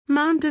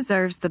Mom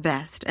deserves the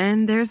best,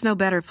 and there's no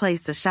better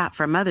place to shop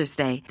for Mother's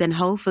Day than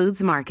Whole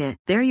Foods Market.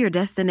 They're your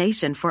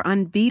destination for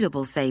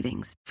unbeatable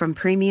savings, from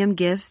premium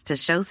gifts to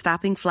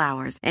show-stopping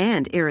flowers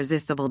and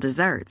irresistible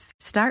desserts.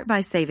 Start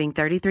by saving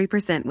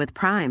 33% with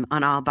Prime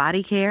on all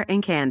body care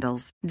and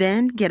candles.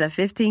 Then get a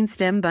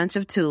 15-stem bunch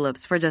of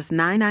tulips for just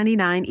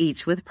 $9.99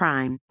 each with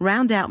Prime.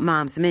 Round out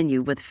Mom's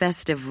menu with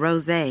festive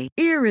rosé,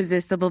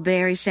 irresistible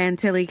berry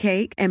chantilly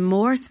cake, and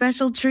more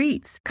special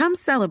treats. Come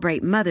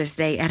celebrate Mother's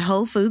Day at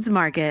Whole Foods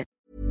Market.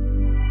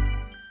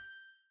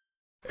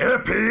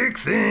 Epic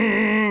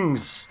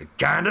things, the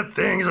kind of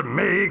things that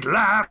make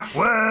life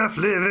worth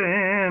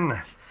living.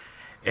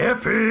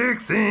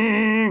 Epic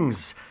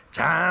things,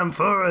 time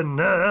for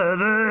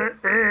another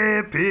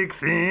epic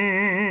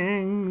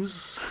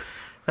things.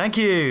 Thank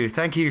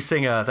you,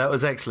 singer. That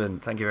was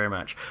excellent. Thank you very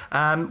much.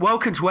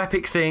 Welcome to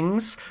Epic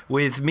Things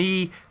with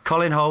me,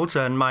 Colin Holt,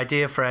 and my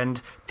dear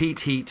friend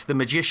Pete Heat, the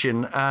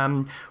magician.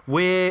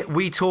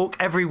 We talk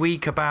every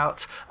week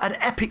about an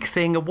epic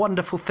thing, a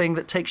wonderful thing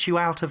that takes you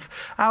out of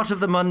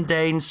the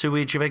mundane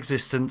sewage of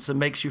existence and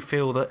makes you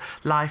feel that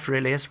life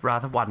really is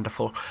rather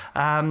wonderful.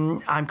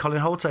 I'm Colin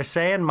Holt, I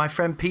say, and my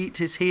friend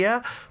Pete is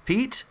here.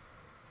 Pete?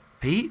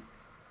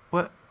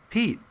 What?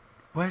 Pete?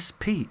 Where's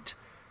Pete?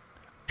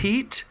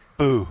 Pete?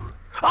 Boo.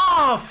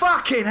 Oh,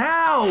 fucking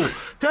hell!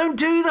 Don't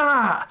do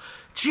that!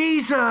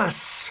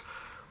 Jesus!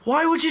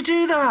 Why would you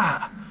do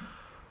that?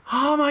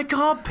 Oh my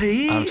God,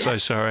 Pete! I'm so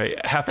sorry.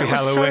 Happy That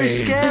was Halloween.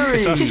 so scary.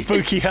 It's our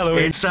spooky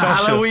Halloween It's special. a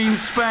Halloween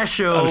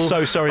special. I'm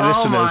so sorry, Oh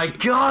listeners. my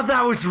God,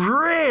 that was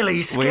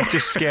really scary. We've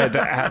just scared the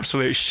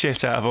absolute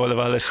shit out of all of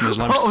our listeners,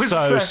 and I'm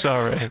so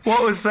sorry.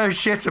 What was so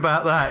shit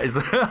about that is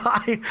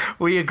that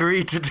we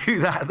agreed to do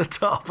that at the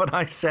top, and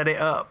I set it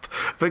up,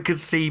 but could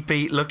see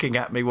Pete looking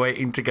at me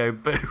waiting to go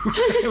boo.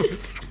 It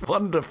was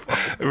wonderful.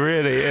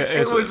 Really,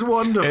 It was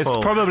wonderful.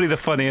 It's probably the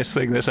funniest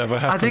thing that's ever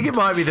happened. I think it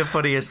might be the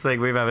funniest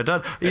thing we've ever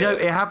done. You know,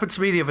 it happened to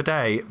me the other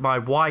day. My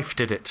wife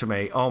did it to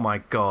me. Oh my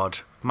God.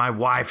 My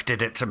wife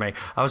did it to me.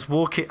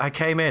 I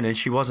came in and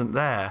she wasn't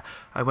there.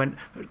 I went,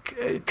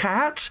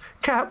 Cat,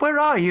 where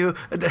are you?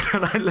 And then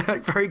I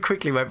very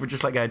quickly went,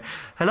 just like going,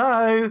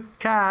 hello,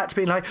 Cat,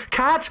 being like,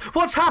 Cat,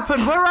 what's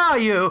happened? Where are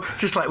you?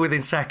 Just like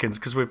within seconds,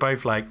 because we're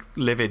both like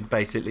living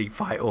basically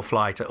fight or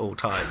flight at all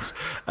times.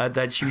 And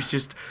then she was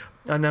just...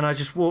 And then I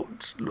just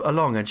walked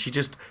along and she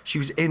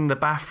was in the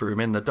bathroom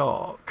in the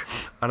dark.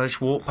 And I just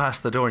walked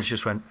past the door and she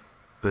just went,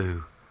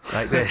 boo.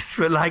 Like this,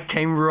 but like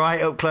came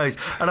right up close,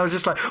 and I was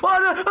just like,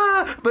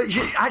 but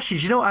actually,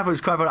 do you know what happened? It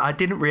was quite funny. I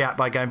didn't react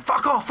by going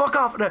fuck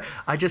off. No,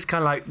 I just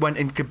kind of like went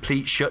in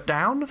complete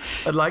shutdown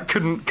and like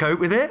couldn't cope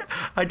with it.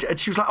 And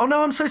she was like, oh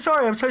no, I'm so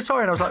sorry, and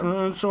I was like,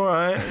 it's all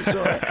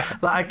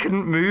right. Like I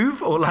couldn't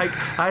move, or like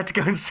I had to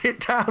go and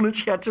sit down, and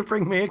she had to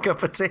bring me a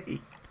cup of tea.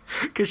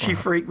 Because she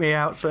freaked me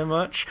out so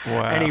much.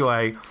 Wow.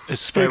 Anyway,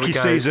 it's spooky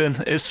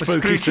season. It's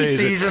spooky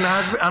season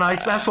has, and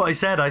that's what I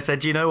said. I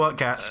said, you know what,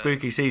 Kat?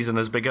 Spooky season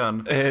has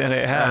begun, and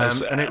it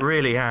has, and it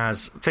really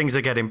has. Things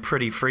are getting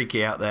pretty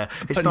freaky out there.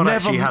 It's but not never,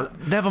 actually.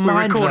 Never we're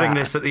mind recording that.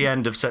 this at the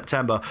end of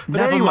September.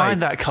 But never anyway,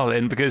 mind that,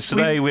 Colin, because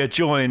today we're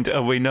joined,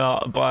 are we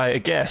not, by a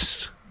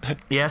guest.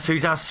 Yes,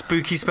 who's our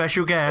spooky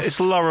special guest? It's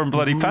Lauren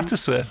bloody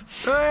Pattison.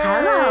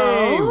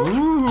 Hello.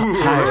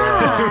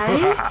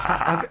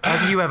 Hi.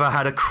 Have you ever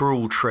had a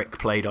cruel trick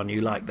played on you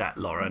like that,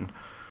 Lauren?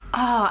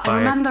 Oh, I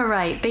remember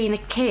being a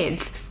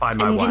kid. By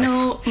my wife. You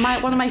know,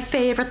 one of my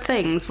favourite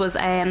things was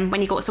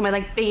when you go to somewhere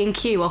like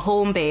B&Q or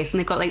Home Base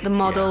and they've got like the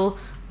model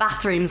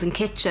bathrooms and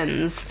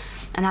kitchens.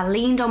 And I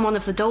leaned on one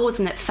of the doors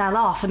and it fell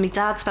off, and my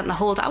dad spent the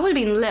whole time, I would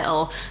have been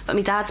little, but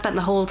my dad spent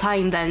the whole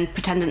time then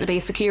pretending to be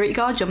a security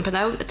guard jumping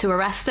out to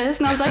arrest us,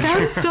 and I was like,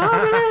 I'm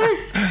sorry,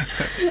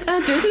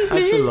 I didn't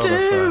mean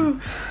to.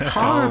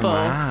 Horrible. Oh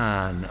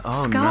man,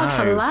 Scarred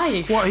for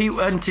life.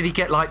 And did he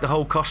get like the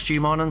whole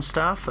costume on and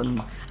stuff?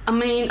 And I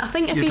mean, I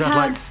think if Your he'd dad,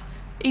 had... like-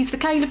 He's the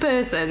kind of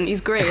person, he's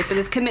great, but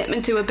his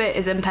commitment to a bit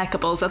is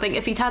impeccable. So I think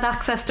if he'd had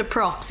access to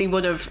props, he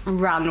would have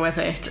ran with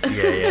it.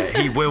 Yeah.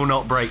 He will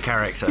not break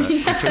character.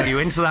 He took you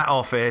into that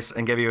office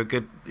and gave you a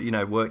good,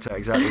 worked out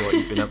exactly what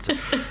you've been up to.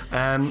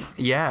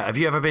 Have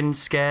you ever been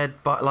scared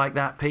like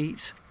that,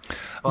 Pete?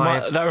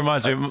 That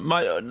reminds me,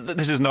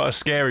 this is not a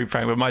scary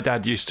prank, but my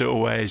dad used to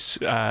always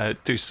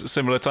do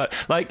similar type.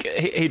 Like,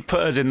 he'd put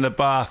us in the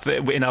bath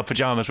in our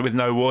pyjamas with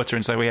no water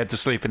and say we had to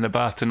sleep in the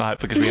bath tonight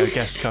because we had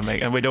guests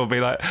coming. And we'd all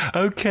be like,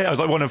 okay. I was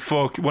like one of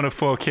four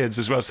kids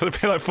as well. So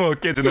there'd be like four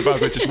kids in the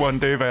bath with just one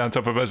duvet on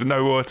top of us with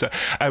no water.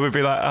 And we'd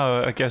be like,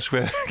 oh, I guess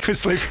we're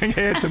sleeping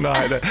here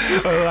tonight.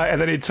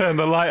 And then he'd turn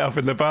the light off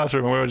in the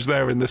bathroom and we were just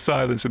there in the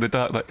silence in the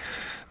dark, like,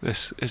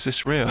 is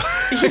this real?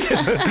 That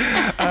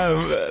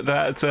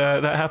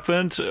that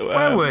happened.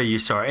 Where were you?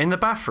 Sorry, in the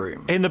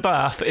bathroom. In the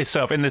bath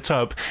itself, in the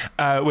tub,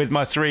 with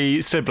my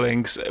 3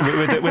 siblings,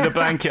 with a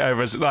blanket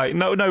over us. Like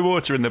no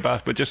water in the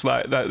bath, but just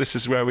like that. This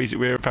is where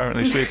we're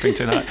apparently sleeping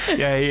tonight.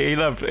 Yeah, he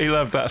loved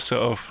that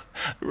sort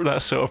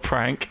of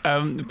prank.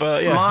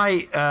 But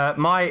yeah,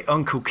 my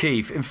Uncle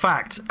Keith. In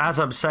fact, as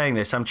I'm saying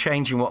this, I'm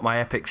changing what my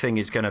epic thing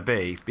is going to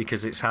be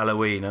because it's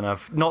Halloween, and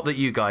I've not that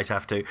you guys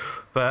have to,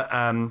 but.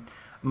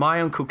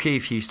 My Uncle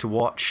Keith used to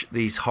watch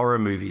these horror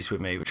movies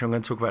with me, which I'm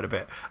going to talk about in a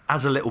bit,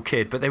 as a little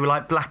kid, but they were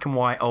like black and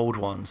white old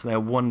ones, and they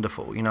were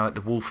wonderful, you know, like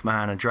the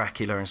Wolfman and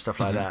Dracula and stuff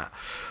like that.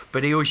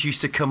 But he always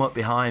used to come up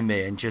behind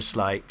me and just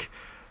like,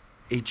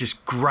 he'd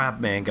just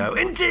grab me and go,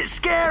 "Isn't it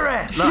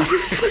scary?" Like,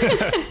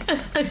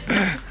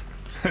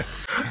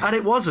 and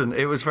it wasn't.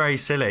 It was very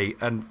silly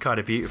and kind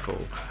of beautiful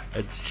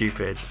and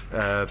stupid.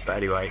 But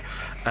anyway...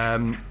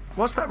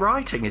 what's that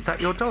writing? Is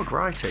that your dog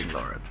writing,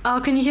 Lauren? Oh,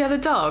 can you hear the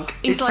dog?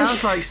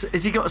 Sounds like...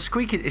 Has he got a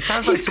squeaky... It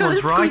sounds like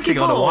someone's writing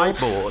on a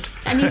whiteboard.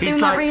 And he's doing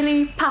that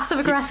really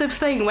passive-aggressive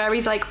thing where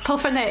he's, like,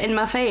 puffing it in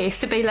my face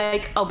to be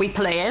like, "Are we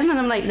playing?" And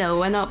I'm like, "No,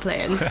 we're not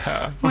playing.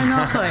 We're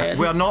not playing.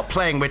 We're not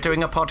playing. We're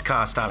doing a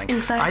podcast, darling."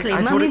 Exactly.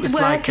 I thought it was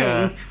working.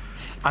 like...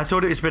 I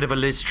thought it was a bit of a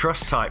Liz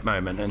Truss type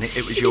moment, and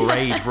it was your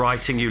age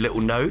writing you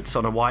little notes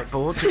on a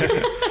whiteboard.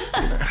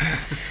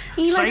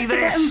 He likes to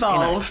get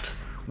involved. You know.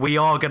 We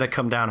are going to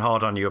come down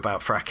hard on you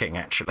about fracking,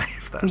 actually.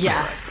 If that's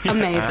yes, right.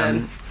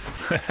 Amazing.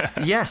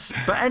 Yes,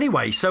 but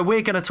anyway, so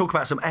we're going to talk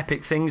about some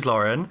epic things,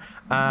 Lauren.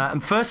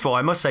 And first of all,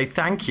 I must say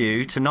thank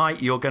you.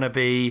 Tonight, you're going to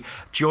be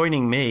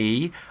joining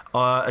me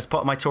as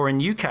part of my tour in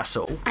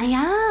Newcastle. I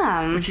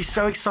am. Which is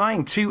so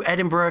exciting. 2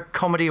 Edinburgh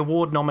Comedy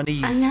Award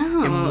nominees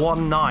in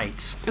one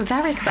night.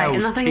 Very exciting.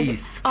 Hell's I think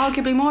teeth.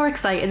 Arguably more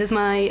excited is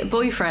my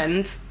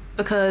boyfriend,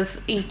 because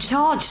he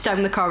charged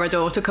down the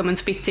corridor to come and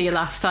speak to you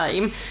last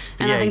time,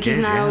 and yeah, I think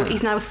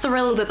he's now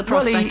thrilled at the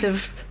prospect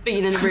of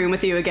being in a room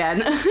with you again.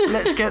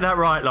 Let's get that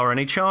right, Lauren.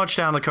 He charged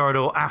down the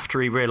corridor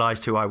after he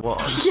realised who I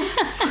was.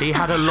 Yeah. He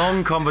had a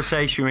long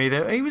conversation with me.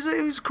 That he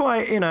was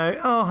quite, you know,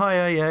 "Oh,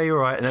 hi, yeah, you're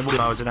right." And then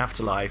I was in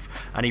Afterlife,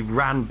 and he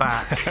ran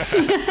back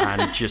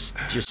and just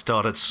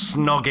started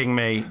snogging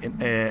me.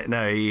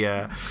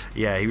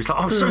 He was like,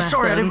 "Oh, I'm so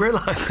sorry, I didn't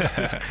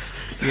realise."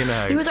 You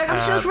know, he was like,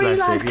 "I've just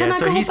realised, can I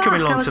go so he's back?"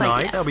 coming along was tonight.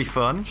 Like, yes. That'll be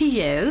fun.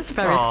 He is.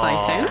 Very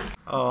exciting.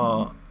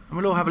 Oh, and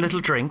we'll all have a little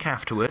drink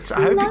afterwards.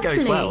 I hope it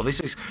goes well. This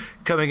is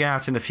coming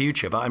out in the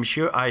future, but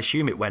I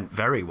assume it went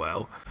very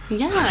well.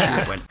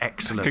 Yeah. It went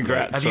excellently.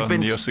 Congrats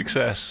on your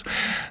success.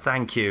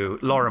 Thank you.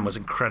 Lauren was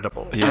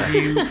incredible. Yeah. Have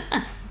you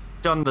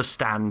done the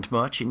stand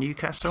much in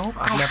Newcastle?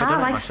 I've never done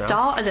it myself. I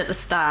started at the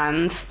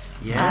stand.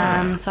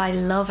 Yeah. So I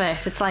love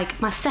it. It's like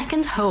my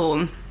second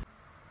home.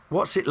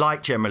 What's it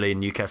like generally in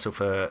Newcastle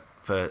for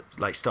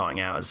like starting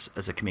out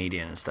as a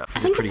comedian and stuff? I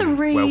think it's a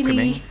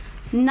really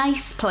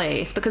nice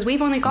place because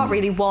we've only got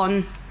really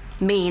one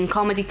main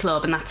comedy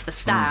club, and that's the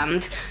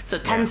Stand. So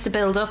it tends to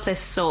build up this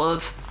sort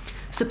of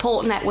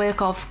support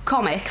network of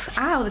comics.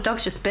 Ow, the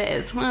dog's just bit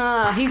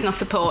us. He's not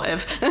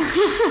supportive.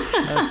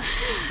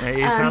 It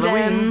is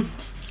Halloween.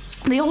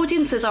 The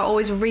audiences are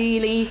always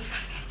really,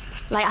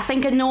 like, I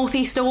think a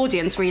Northeast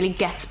audience really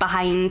gets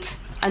behind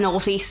a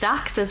Northeast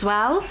act as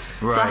well.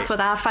 Right. So that's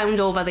what I've found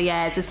over the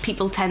years, is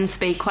people tend to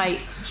be quite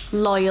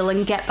loyal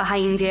and get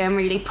behind you and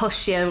really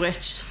push you,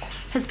 which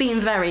has been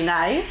very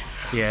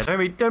nice. Yeah,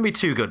 don't be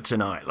too good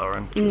tonight,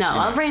 Lauren. No,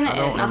 I'll rein it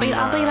in. I'll be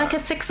like a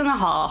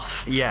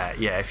 6.5. Yeah,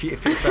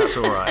 if that's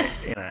all right,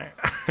 you know.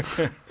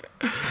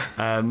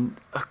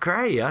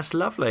 Great, that's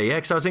lovely. Yeah,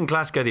 because I was in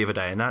Glasgow the other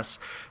day, and that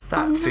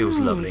feels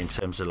lovely in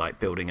terms of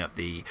like building up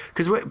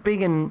because we're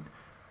being in.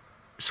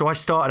 So I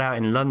started out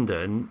in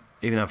London,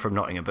 even though I'm from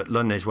Nottingham, but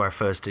London is where I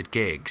first did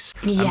gigs.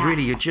 Yeah. And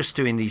really, you're just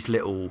doing these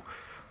little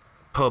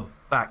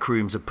back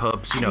rooms of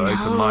pubs, you know,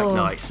 open mic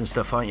nights and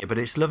stuff, aren't you? But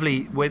it's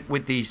lovely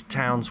with these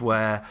towns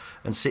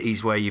and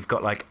cities where you've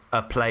got like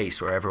a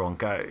place where everyone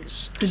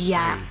goes.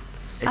 Yeah.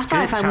 It's That's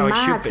good. It's how it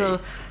should be.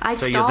 So I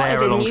you're there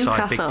started in alongside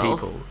Newcastle. Big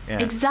people. Yeah.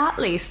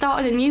 Exactly.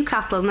 Started in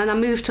Newcastle, and then I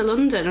moved to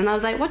London, and I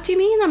was like, "What do you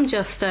mean I'm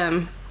just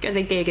getting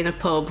a gig in a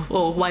pub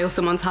or while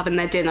someone's having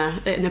their dinner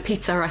in a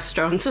pizza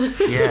restaurant?"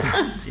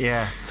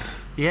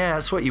 Yeah,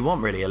 that's what you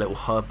want, really, a little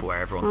hub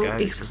where everyone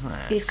goes, isn't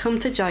it? He's come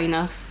to join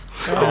us.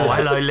 Oh,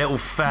 hello, little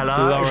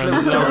fella.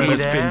 Lauren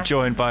has been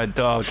joined by a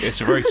dog.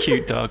 It's a very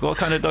cute dog. What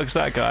kind of dog's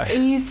that guy?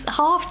 He's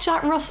half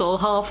Jack Russell,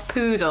 half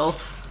poodle.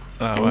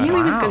 Oh, I knew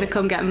he was going to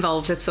come get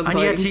involved at some point.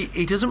 And yet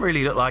he doesn't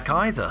really look like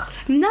either.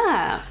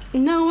 Nah,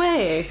 no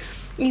way.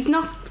 He's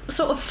not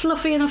sort of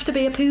fluffy enough to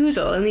be a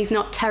poodle, and he's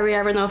not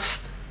terrier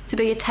enough to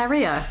be a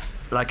terrier.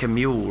 Like a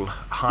mule,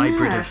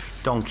 hybrid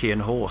of donkey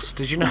and horse.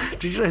 Did you know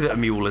that a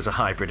mule is a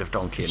hybrid of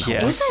donkey and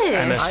horse? Yes, is it?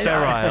 And they're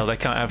sterile. They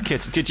can't have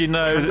kids. Did you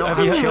know?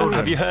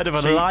 Have you heard of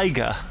a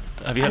liger?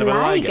 Have you heard of a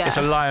liger? It's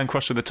a lion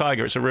crossed with a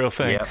tiger. It's a real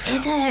thing. Yep.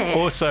 Is it?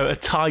 Also, a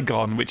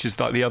tigon, which is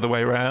like the other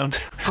way around.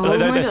 Oh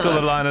There's still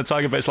a God. lion and a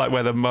tiger, but it's like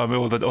where the mum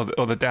or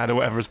the dad or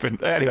whatever has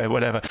been. Anyway,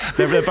 whatever.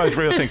 They're both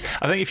real things.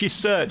 I think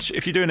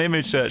if you do an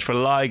image search for a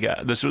liger,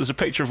 there's a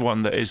picture of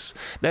one that is.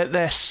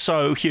 They're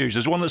so huge.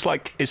 There's one that's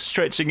like is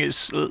stretching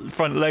its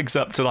front legs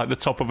up to like the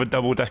top of a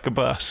double-decker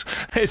bus.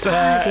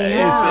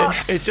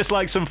 It's just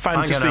like some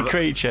fantasy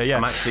creature. Yeah,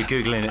 I'm actually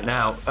googling it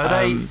now. Are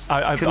they?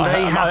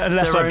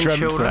 Unless their I've own dreamt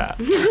children?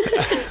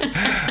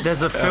 that.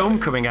 There's a film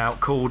coming out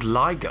called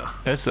Liger.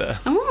 Is there?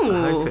 I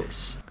hope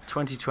it's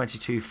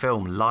 2022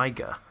 film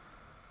Liger,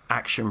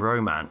 action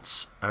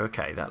romance.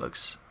 Okay, that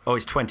looks. Oh,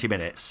 it's 20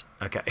 minutes.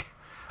 Okay.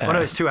 Oh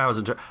no, it's 2 hours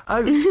and.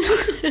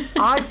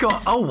 I've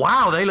got. Oh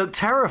wow, they look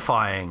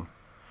terrifying.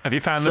 Have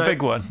you found the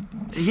big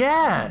one?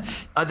 Yeah,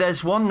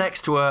 there's one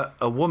next to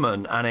a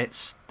woman, and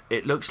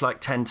it looks like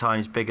 10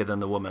 times bigger than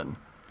the woman.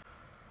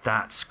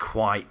 That's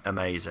quite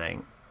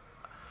amazing.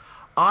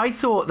 I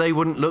thought they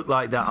wouldn't look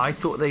like that. I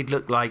thought they'd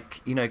look like,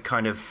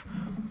 kind of,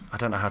 I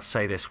don't know how to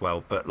say this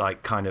well, but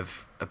like kind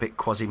of a bit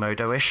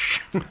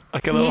Quasimodo-ish.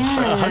 Like a little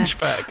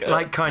hunchback.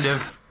 Like kind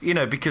of,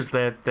 because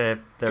they're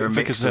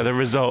because they're the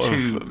result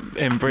of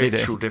inbreeding.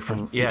 Literal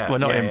different, Well,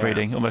 not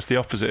inbreeding, almost the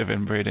opposite of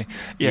inbreeding.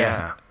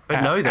 Yeah.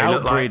 But no, they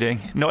look like...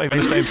 Outbreeding, not even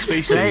the same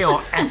species. They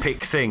are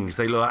epic things.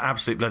 They look like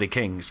absolute bloody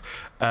kings.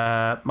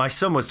 My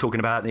son was talking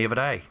about it the other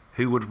day.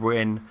 Who would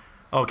win...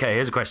 Okay,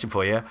 here's a question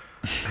for you.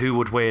 Who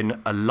would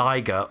win, a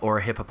liger or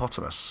a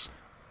hippopotamus?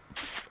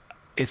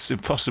 It's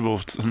impossible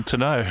to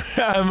know.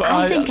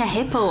 I think a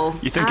hippo.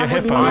 You think a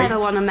hippo? I would never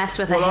want to mess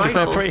with a hippo. Because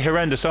they're pretty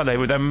horrendous, aren't they?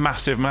 With their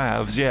massive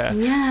mouths, yeah.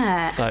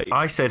 Yeah.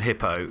 I said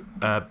hippo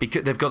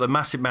because they've got the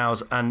massive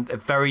mouths and they're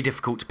very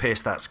difficult to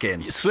pierce that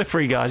skin.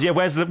 Slippery guys. Yeah,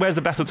 where's the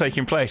battle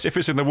taking place? If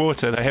it's in the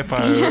water, the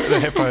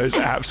hippo's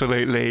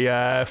absolutely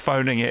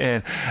phoning it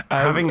in.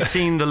 Having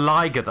seen the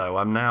liger, though,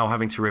 I'm now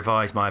having to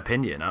revise my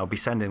opinion. I'll be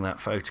sending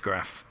that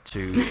photograph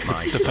to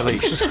my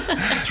police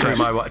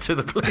to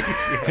the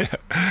police. Yeah.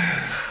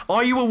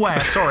 Are you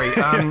aware? Sorry,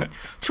 do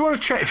you want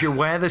to check if you're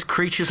aware there's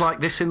creatures like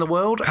this in the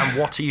world, and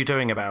what are you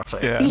doing about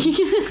it?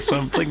 Yeah,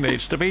 something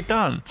needs to be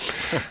done.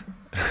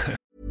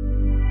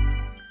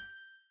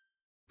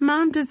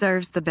 Mom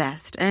deserves the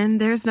best, and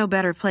there's no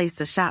better place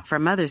to shop for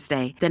Mother's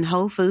Day than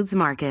Whole Foods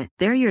Market.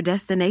 They're your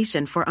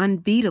destination for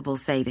unbeatable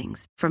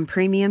savings, from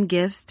premium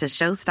gifts to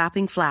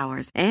show-stopping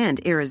flowers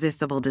and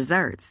irresistible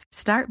desserts.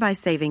 Start by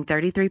saving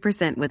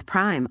 33% with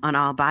Prime on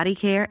all body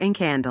care and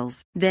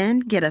candles. Then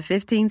get a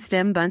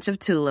 15-stem bunch of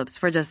tulips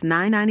for just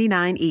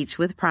 $9.99 each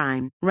with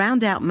Prime.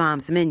 Round out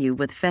Mom's menu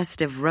with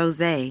festive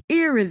rosé,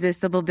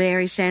 irresistible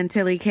berry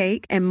chantilly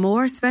cake, and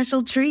more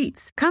special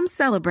treats. Come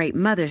celebrate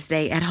Mother's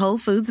Day at Whole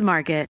Foods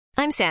Market.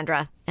 I'm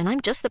Sandra, and I'm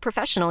just the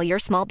professional your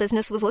small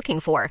business was looking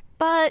for.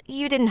 But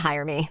you didn't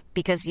hire me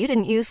because you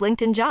didn't use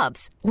LinkedIn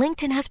Jobs.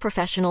 LinkedIn has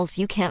professionals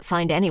you can't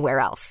find anywhere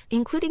else,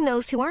 including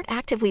those who aren't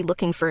actively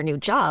looking for a new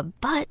job,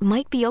 but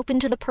might be open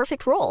to the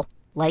perfect role,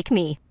 like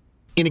me.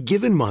 In a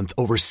given month,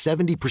 over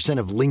 70%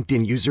 of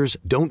LinkedIn users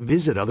don't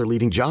visit other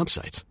leading job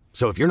sites.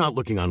 So if you're not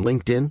looking on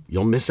LinkedIn,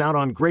 you'll miss out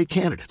on great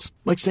candidates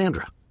like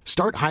Sandra.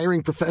 Start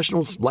hiring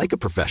professionals like a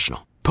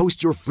professional.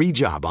 Post your free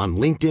job on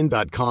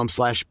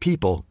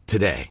linkedin.com/people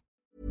today.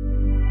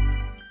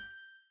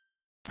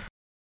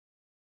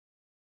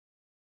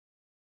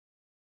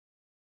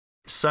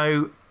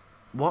 So,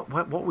 what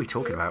are we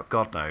talking about?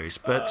 God knows.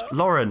 But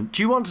Lauren,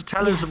 do you want to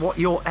tell us what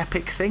your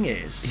epic thing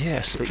is?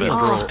 Yes,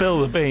 spill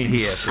the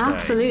beans. Here today?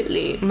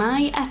 Absolutely.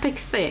 My epic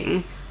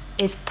thing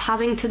is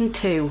Paddington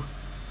 2.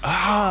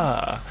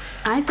 Ah.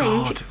 I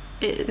think...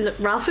 Look,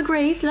 Ralph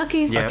agrees. Look,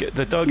 he's... Yeah.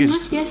 The dog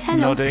is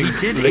nodding.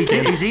 He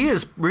did. His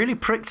ears really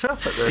pricked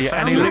up at the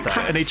sound of that.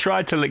 And he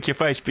tried to lick your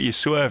face, but you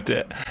swerved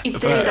it. He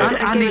did.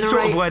 And he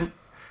sort of went...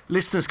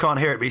 Listeners can't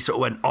hear it, but he sort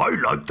of went, I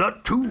like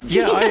that too.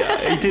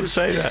 Yeah, he did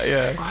say that,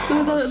 yeah. There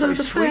was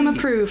a firm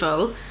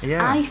approval.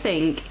 Yeah. I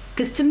think,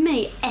 because to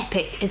me,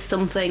 epic is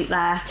something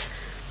that,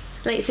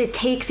 like I say,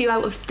 takes you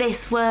out of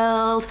this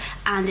world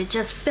and it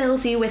just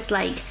fills you with,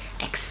 like,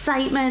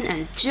 excitement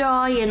and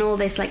joy and all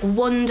this, like,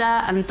 wonder.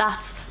 And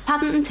that's...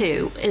 Paddington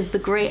 2 is the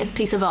greatest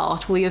piece of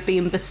art we have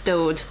been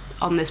bestowed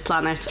on this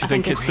planet. Do you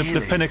think it's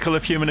the pinnacle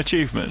of human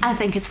achievement? I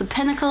think it's the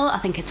pinnacle. I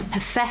think it's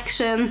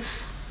perfection.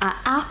 I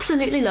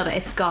absolutely love it.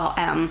 It's got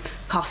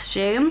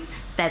costume.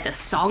 There's a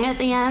song at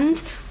the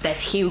end.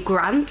 There's Hugh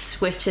Grant,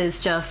 which is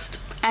just...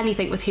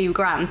 Anything with Hugh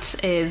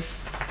Grant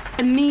is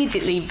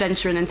immediately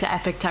venturing into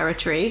epic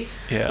territory.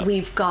 Yeah.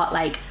 We've got,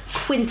 like,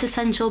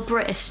 quintessential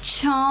British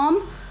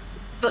charm,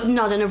 but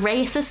not in a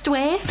racist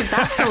way, so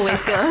that's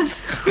always good.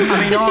 I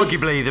mean,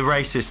 arguably, the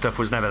racist stuff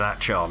was never that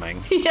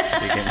charming to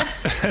begin.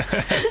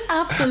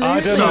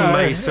 Absolutely. Some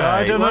may say.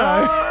 I don't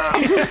know.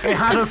 It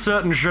had a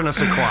certain je ne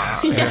sais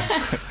quoi.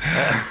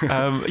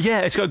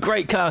 Yeah, it's got a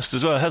great cast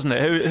as well, hasn't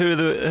it? Who are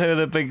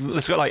the big...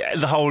 It's got, like,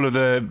 the whole of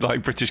the,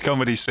 like, British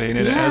comedy scene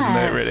in it, hasn't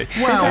it, really?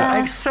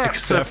 Well, except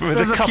for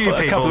there's a few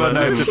people that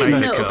notes There's a few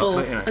notable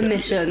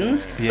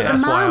omissions. Yeah.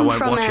 That's why I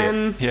won't watch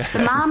it. The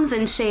Mams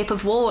in Shape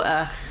of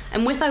Water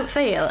And without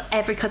fail,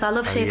 because I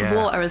love Shape of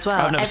Water as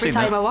well, every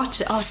time I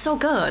watch it, so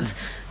good.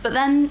 But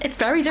then it's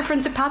very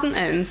different to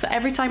Paddington. So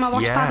every time I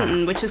watch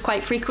Paddington, which is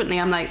quite frequently,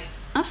 I'm like,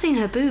 I've seen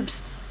her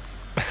boobs.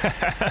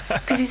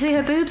 Because you see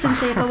her boobs in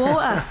Shape of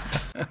Water.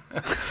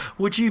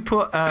 Would you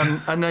put,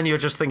 and then you're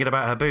just thinking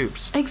about her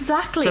boobs?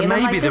 Exactly. So and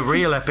maybe like, the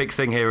real epic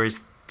thing here is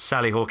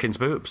Sally Hawkins'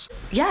 boobs.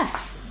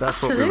 Yes, that's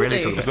absolutely. what we're really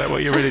talking about. Is that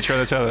what you're really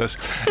trying to tell us?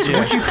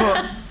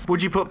 So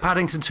would you put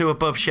Paddington 2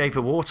 above Shape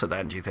of Water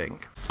then, do you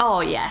think?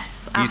 Oh,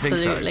 yes,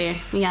 absolutely. You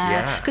think so?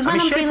 Yeah. Because when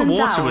I'm Shape feeling of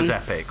Water down, was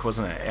epic,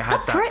 wasn't it? It had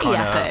that pretty kinda,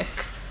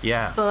 epic.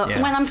 Yeah. But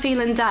when I'm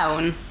feeling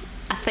down,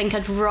 I think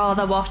I'd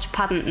rather watch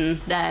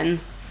Paddington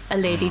than a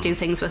lady do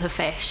things with a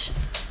fish.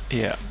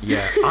 Yeah.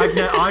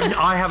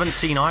 I haven't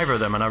seen either of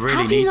them, and I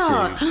really need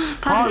to.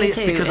 Partly it's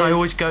because I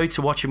always go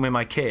to watch them with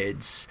my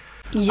kids.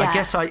 Yeah. I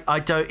guess I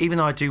don't, even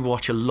though I do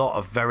watch a lot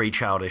of very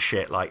childish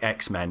shit like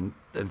X-Men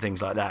and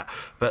things like that,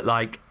 but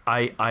like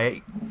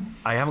I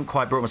haven't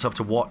quite brought myself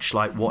to watch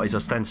like what is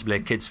ostensibly a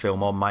kids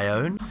film on my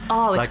own.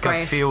 Oh, it's like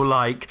great. I feel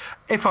like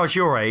if I was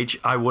your age,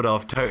 I would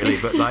have totally,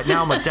 but like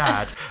now I'm a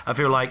dad, I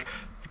feel like,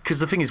 because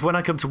the thing is, when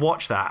I come to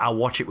watch that, I'll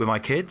watch it with my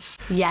kids.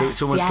 Yes, so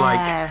it's almost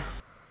like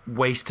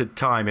wasted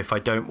time if I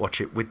don't watch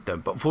it with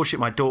them. But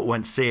unfortunately, my daughter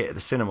went to see it at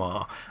the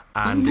cinema,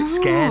 and it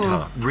scared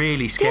her.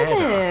 Really scared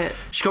her.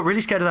 She got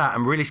really scared of that,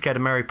 and really scared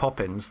of Mary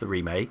Poppins, the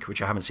remake,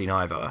 which I haven't seen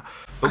either.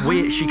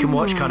 But she can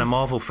watch kind of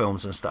Marvel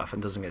films and stuff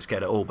and doesn't get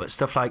scared at all. But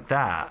stuff like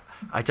that,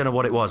 I don't know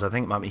what it was. I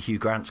think it might be Hugh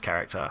Grant's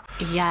character.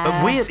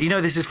 Yeah. But weird.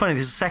 This is funny.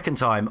 This is the second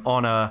time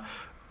on a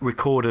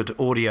recorded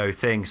audio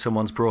thing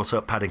someone's brought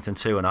up Paddington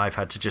 2, and I've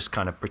had to just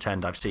kind of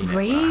pretend I've seen it.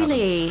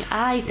 Really?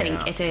 I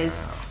think it is.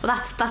 Well,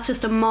 that's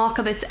just a mark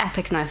of its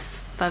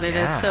epicness, that it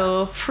is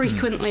so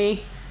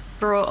frequently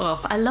brought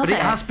up. I love it.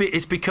 But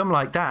it's become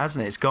like that,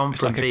 hasn't it? It's gone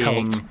from like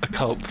being a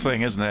cult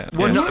thing, isn't it?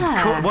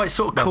 Well, it's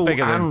sort of cool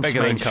and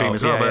mainstream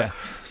as well.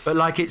 But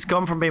like, it's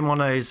gone from being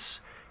one of those.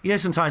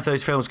 Sometimes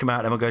those films come out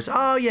and everyone goes,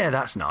 "Oh yeah,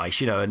 that's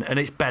nice," and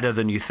it's better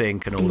than you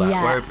think and all that.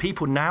 Yeah. Where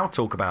people now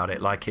talk about it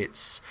like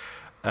it's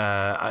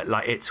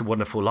It's a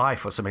Wonderful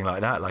Life or something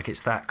like that. Like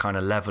it's that kind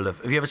of level of.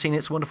 Have you ever seen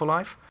It's a Wonderful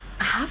Life?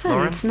 I haven't.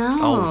 Lauren? No.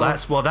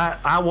 Oh,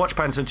 I'll watch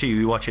Paddington 2.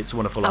 You watch It's a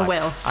Wonderful Life. I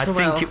will. I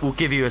think it will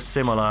give you a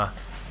similar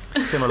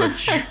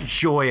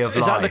joy of life.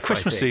 Is that the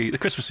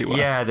Christmassy one?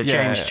 Yeah, the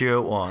James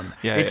Stewart one.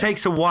 Yeah, it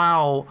takes a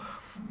while.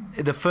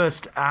 The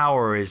first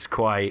hour is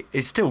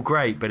still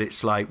great, but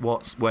it's like,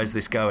 where's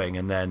this going?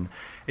 And then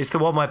it's the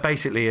one where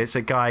basically it's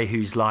a guy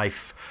whose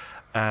life,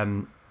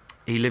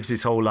 he lives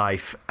his whole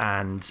life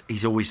and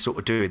he's always sort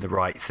of doing the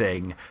right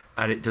thing,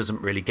 and it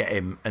doesn't really get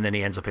him, and then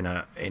he ends up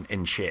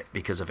in shit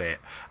because of it,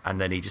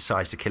 and then he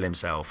decides to kill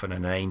himself, and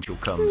then an angel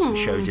comes and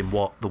shows him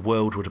what the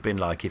world would have been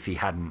like if he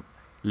hadn't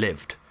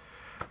lived,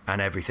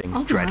 and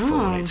everything's dreadful,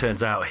 and it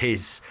turns out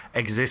his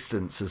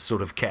existence has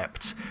sort of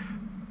kept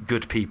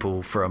good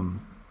people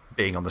from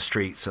being on the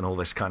streets and all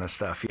this kind of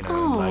stuff, and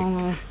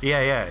like,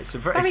 it's a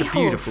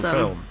beautiful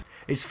film.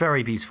 It's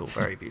very beautiful,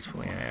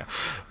 yeah.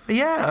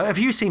 Have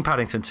you seen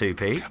Paddington 2,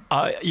 Pete?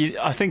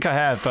 I think I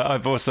have, but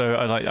I've also,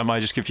 am I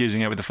just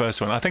confusing it with the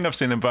first one? I think I've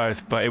seen them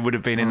both, but it would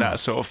have been in that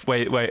sort of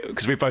way,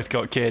 because we've both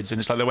got kids, and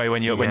it's like the way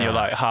when you're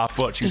like half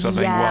watching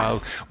something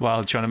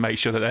while trying to make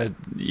sure that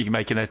you're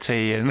making their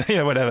tea and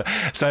whatever.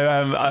 So,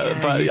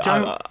 I've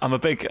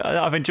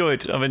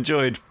enjoyed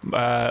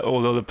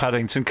all the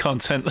Paddington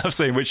content I've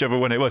seen, whichever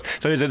one it was.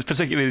 So is it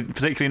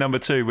particularly number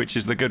 2, which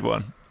is the good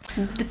one?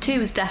 The 2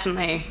 is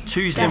definitely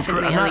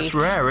and that's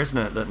rare, isn't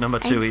it? That number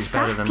 2 is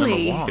better than number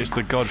 1. It's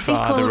the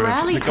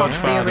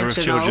Godfather of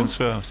children's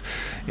films.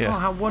 Yeah. Oh,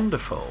 how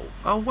wonderful!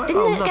 Didn't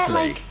it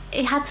get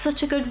it had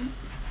such a good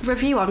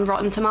review on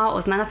Rotten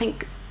Tomatoes, and then I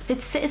think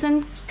did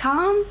Citizen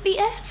Kane beat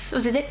it,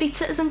 or did it beat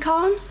Citizen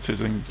Kane?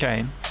 Citizen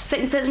Kane.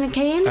 Citizen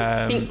Kane.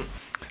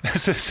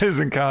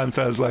 Citizen Kane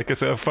sounds like a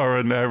sort of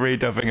foreign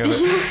redubbing of it.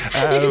 You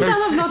can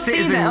tell I've not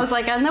seen it. I was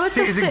like, I know it's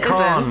Citizen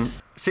Kane.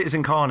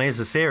 Citizen Kane is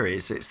a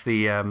series. It's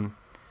the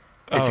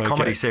it's a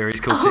comedy series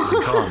called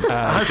Citizen Kane.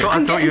 That's what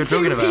I thought you were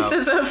talking about.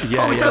 Pieces of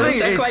I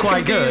think it's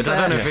quite good. I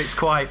don't know if it's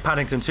quite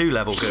Paddington 2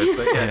 level good,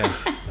 but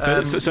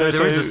there is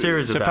a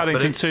series of that. So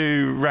Paddington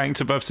 2 ranked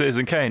above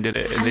Citizen Kane, did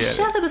it? I'm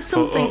sure there was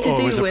something to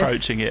do was with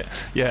approaching it.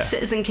 Yeah.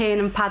 Citizen Kane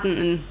and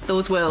Paddington,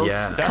 those worlds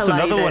That's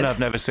collided. another one I've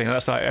never seen.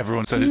 That's like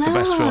everyone says it's the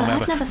best film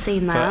ever. I've never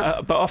seen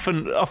that. But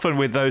often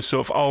with those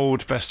sort of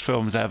old best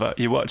films ever,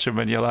 you watch them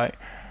and you're like,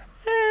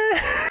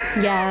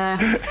 Yeah.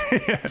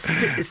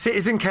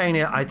 Citizen Kane,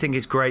 I think,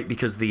 is great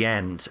because of the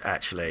end,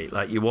 actually.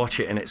 Like, you watch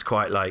it and it's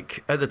quite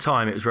like, at the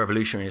time it was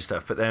revolutionary and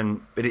stuff, but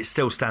it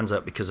still stands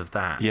up because of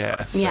that. Yeah.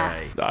 I'd say.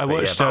 I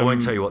watched, but I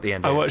won't tell you what the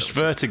end is. I watched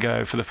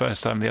Vertigo for the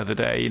first time the other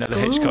day, the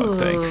Hitchcock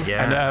thing.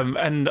 Yeah.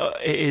 And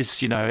it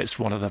is, it's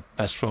one of the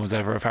best films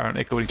ever,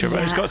 apparently, according to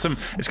everyone.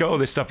 It's got all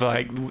this stuff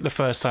like the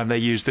first time they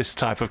used this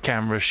type of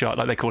camera shot,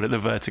 like they called it the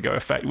Vertigo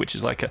effect, which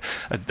is like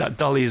a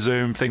dolly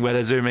zoom thing where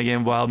they're zooming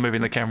in while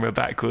moving the camera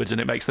backwards,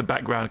 and it makes the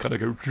background kind of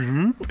go.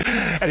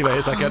 Anyway,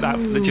 it's like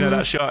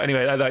that shot.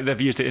 Anyway,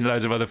 they've used it in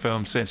loads of other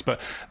films since. But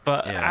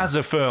as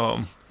a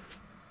film,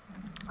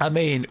 I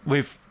mean,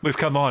 we've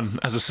come on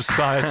as a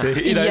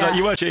society. You know, Yeah. like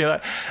you watch it, you're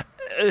like,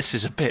 this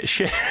is a bit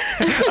shit.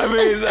 I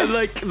mean,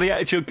 like the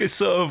actual, it's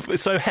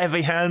so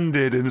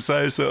heavy-handed and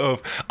so sort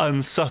of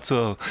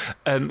unsubtle,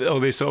 and all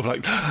these sort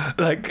of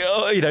like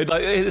oh, you know,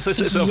 like it's a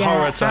sort of Yeah.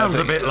 horror type Sounds a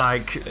thing. bit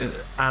like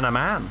Anna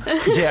Man.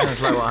 Yeah,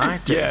 it's like what I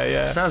do.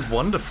 Yeah. Sounds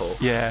wonderful.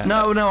 Yeah.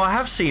 No, I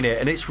have seen it,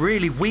 and it's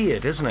really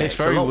weird, isn't it? It's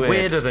very a lot weird.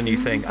 weirder than you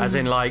think, as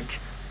in like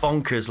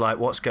bonkers, like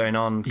what's going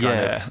on, kind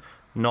Yeah. of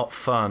not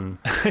fun.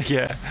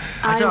 Yeah.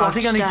 I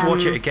think I need to watch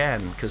watched, it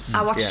again because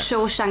I watched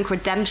Shawshank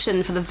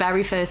Redemption for the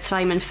very first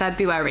time in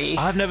February.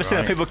 I've never seen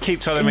Right. it. People keep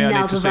telling me I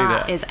Now need to see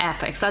that that. is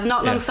epic. So I'd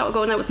not long Yeah. started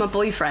going out with my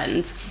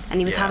boyfriend, and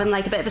he was Yeah. having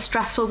like a bit of a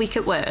stressful week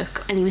at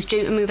work, and he was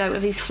due to move out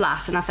of his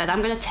flat, and I said,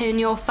 I'm going to turn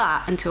your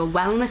flat into a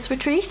wellness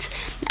retreat.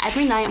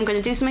 Every night I'm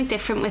going to do something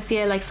different with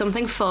you, like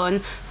something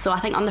fun. So I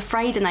think on the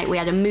Friday night we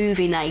had a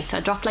movie night. I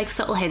dropped like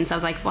subtle hints. I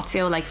was like, what's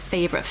your like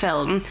favourite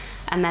film?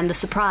 And then the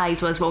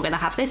surprise was, we're going to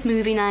have this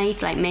movie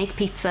night, like make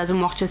pizzas and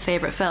watch his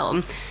favourite film.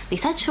 And he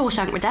said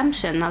Shawshank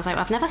Redemption. And I was like,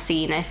 I've never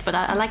seen it, but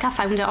I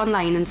found it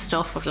online and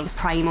stuff, with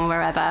Prime or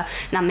wherever.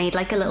 And I made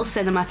like a little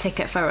cinema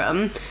ticket for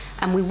him.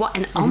 And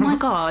oh my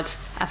God,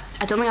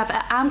 I don't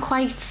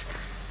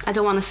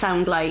want to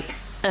sound like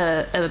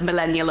a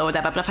millennial or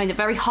whatever, but I find it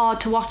very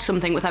hard to watch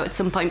something without at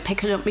some point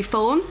picking up my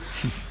phone.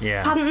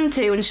 Yeah. Paddington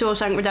 2 and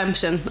Shawshank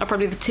Redemption are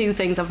probably the two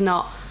things I've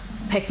not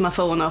picked my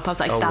phone up. I was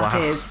like, that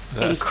wow. is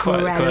That's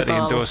incredible. quite the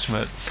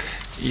endorsement.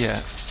 Yeah.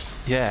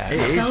 It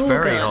is So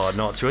very good. hard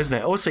not to, isn't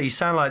it? Also, you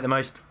sound like the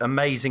most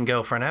amazing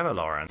girlfriend ever,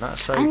 Lauren.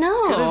 That's so I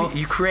know. good of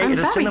you. You created I'm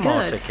a very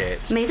cinema good.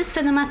 ticket. Made a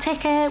cinema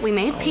ticket. We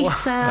made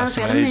pizzas. That's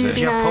We had a amazing. movie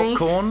Did you have night.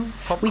 popcorn?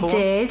 We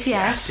did, yes.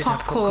 Yes, did have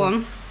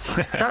popcorn.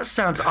 That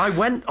sounds... I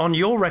went, on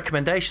your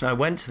recommendation, I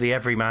went to the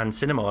Everyman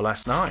Cinema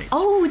last night.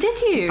 Oh,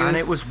 did you? And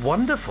it was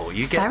wonderful.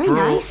 You get Very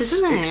brought, nice,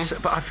 isn't it?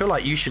 But I feel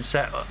like you should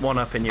set one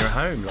up in your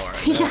home, Lauren.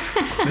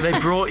 They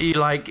brought you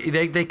like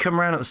they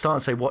come around at the start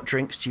and say, what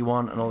drinks do you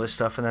want and all this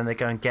stuff, and then they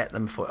go and get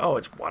them for. Oh,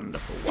 it's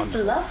wonderful, It's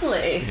wonderful.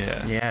 lovely.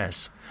 Yeah.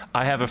 Yes.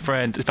 I have a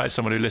friend, in fact,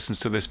 someone who listens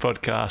to this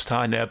podcast,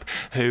 hi Neb,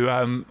 who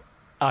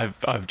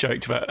I've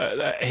joked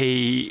about.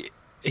 He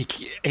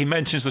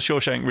mentions the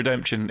Shawshank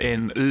Redemption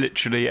in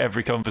literally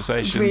every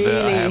conversation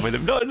that I have with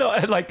him.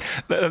 Not like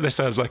this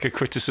sounds like a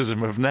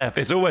criticism of Neb.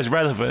 It's always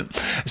relevant.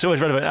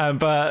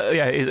 But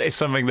yeah, it's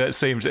something that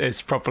seems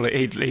it's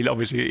properly. He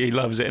obviously he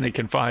loves it, and he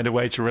can find a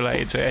way to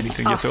relate it to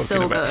anything you're talking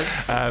so about.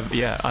 good.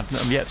 Yeah, I'm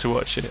yet to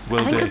watch it.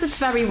 I think because it's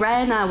very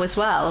rare now as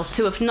well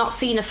to have not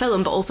seen a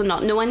film but also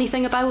not know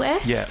anything about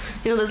it. Yeah.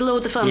 You know, there's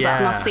loads of films that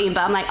I've Yeah. not seen,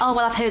 but I'm like, oh,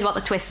 well, I've heard what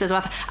the twist is.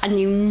 Or I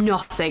knew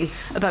nothing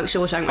about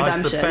Shawshank Oh, it's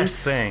Redemption. the best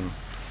thing.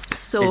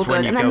 So is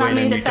when good. you And then go that in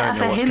and made you it better don't know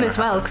for what's him gonna as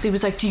well, happen. because he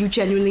was like, do you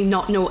genuinely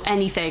not know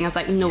anything? I was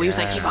like, no. He was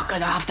like, Yeah. you are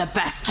going to have the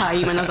best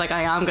time. And I was like,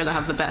 I am going to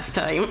have the best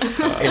time.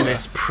 In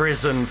this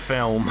prison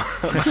film.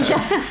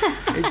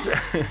 It's,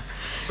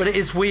 but it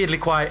is weirdly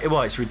quite...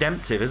 Well, it's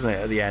redemptive, isn't it,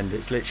 at the end?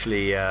 It's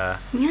literally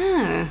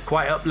Yeah.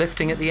 quite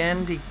uplifting at the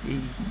end.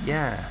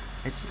 Yeah.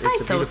 It's I a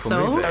thought beautiful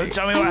so. movie. Don't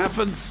tell me what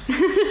happens.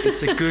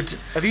 It's a good...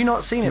 Have you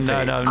not seen it, No,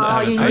 Pete? no, Oh,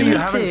 I haven't you seen Oh, it. you need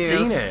haven't to.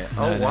 seen it?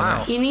 Oh, no,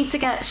 wow. You need to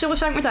get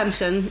Shawshank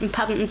Redemption and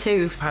Paddington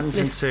 2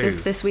 Paddington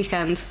 2. this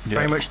weekend.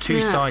 Very much two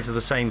Yeah. sides of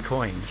the same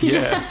coin.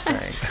 Yeah. I'd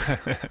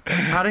say.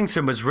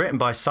 Paddington was written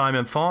by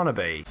Simon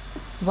Farnaby,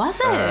 Was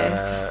it? who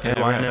Yeah, I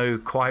right. know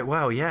quite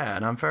well, yeah,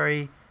 and I'm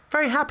very,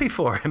 very happy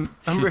for him.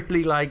 I'm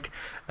really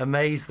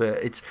amazed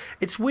that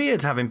it's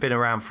weird having been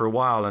around for a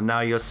while and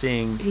now you're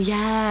seeing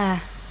Yeah.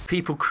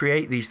 people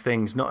create these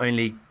things, not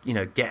only,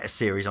 get a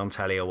series on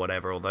telly or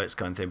whatever, although it's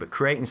going to, but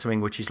creating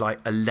something which is like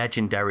a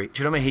legendary. Do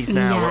you know what I mean? He's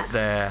now Yeah. up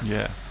there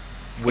Yeah.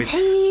 with.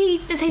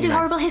 Does he do know.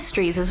 Horrible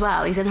Histories as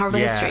well? He's in Horrible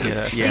Yeah, Histories.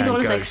 yeah, Is yeah, he the one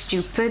and who's like, Ghosts.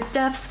 stupid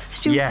deaths,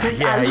 stupid... Yeah.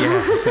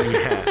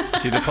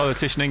 Is he the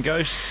politician in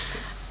Ghosts?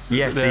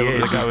 Yes, The- he the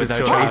is. guy He's with the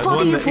no top- choice. he's What one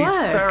body that- of he's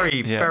work.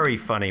 very, Yeah. very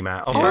funny,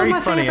 Matt. Oh, All very my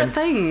funny. favourite And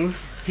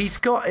things. he's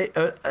got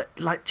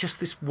like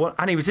just this one,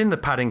 and he was in the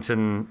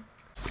Paddington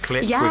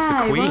clip Yeah, with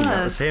the he Queen.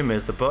 That was. was him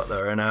as the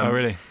butler, and Oh,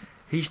 really?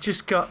 He's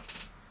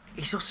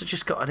also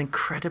just got an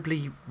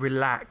incredibly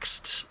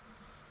relaxed.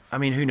 I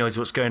mean, who knows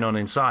what's going on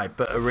inside,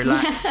 but a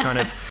relaxed kind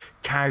of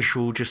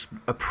casual just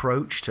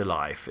approach to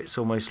life. It's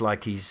almost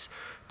like he's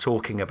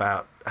talking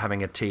about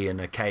having a tea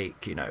and a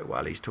cake,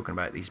 while he's talking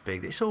about these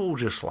big. It's all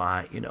just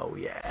like, yeah,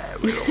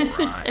 we're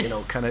all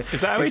right, kind of.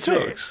 Is that how he it's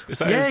talks? Is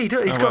that yeah, his- he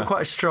does. He's Oh, got wow.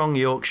 quite a strong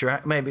Yorkshire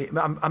accent. Maybe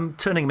I'm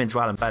turning him into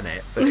Alan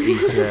Bennett, but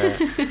he's.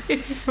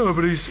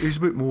 But he's a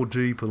bit more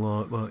deeper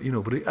like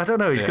that, But I don't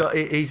know.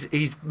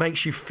 He's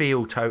makes you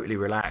feel totally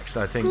relaxed.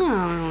 I think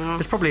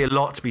there's probably a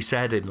lot to be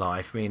said in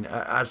life. I mean,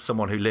 as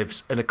someone who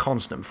lives in a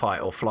constant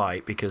fight or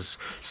flight, because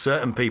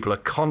certain people are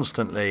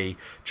constantly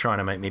trying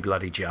to make me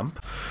bloody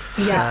jump.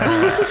 Yeah.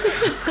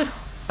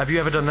 Have you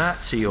ever done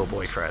that to your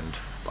boyfriend?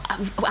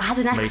 I had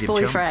an Made him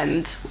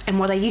ex-boyfriend, and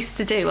what I used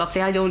to do,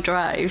 obviously I don't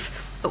drive,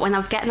 but when I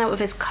was getting out of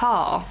his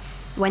car,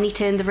 when he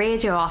turned the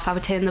radio off, I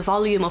would turn the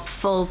volume up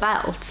full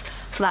belt,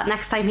 so that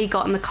next time he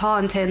got in the car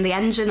and turned the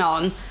engine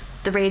on,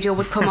 the radio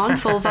would come on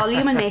full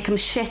volume and make him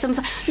shit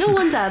himself. No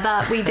wonder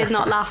that we did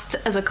not last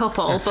as a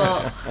couple,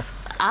 but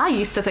I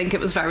used to think it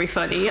was very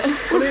funny.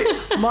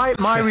 Well,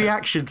 my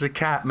reaction to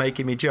Kat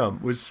making me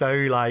jump was so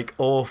like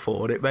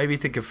awful, and it made me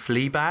think of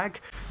Fleabag.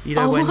 You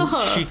know, when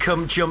she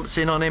jumps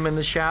in on him in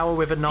the shower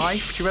with a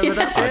knife. Do you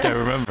remember that bit? I don't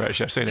remember,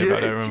 actually. I've seen it, but I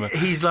don't remember.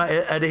 He's like,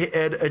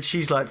 and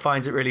she's like,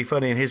 finds it really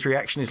funny, and his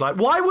reaction is like,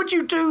 "Why would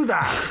you do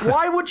that?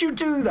 Why would you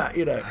do that?"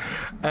 You know,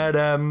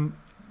 and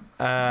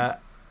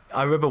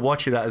I remember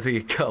watching that and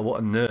thinking, God, what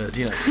a nerd,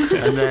 you know.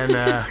 And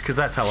then, because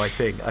that's how I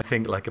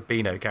think like a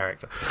Beano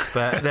character.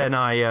 But then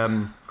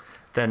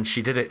then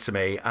she did it to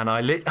me, and I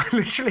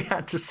literally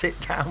had to sit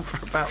down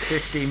for about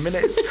 15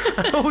 minutes,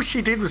 and all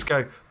she did was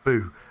go,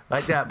 boo,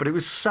 like that. But it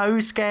was so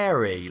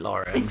scary,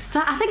 Lauren.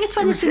 I think it's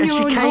when it's in your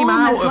own home. She came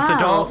out as well. of the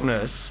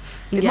darkness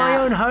in my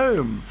own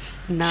home.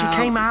 No. She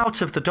came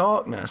out of the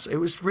darkness. It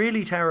was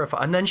really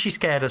terrifying. And then she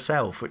scared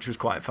herself, which was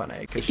quite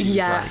funny, because she was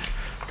like,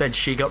 then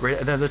she got rid,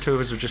 and then the two of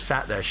us were just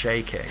sat there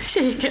shaking.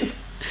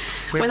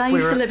 When I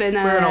used to live in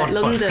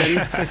London,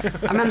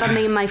 I remember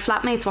me and my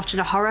flatmates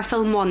watching a horror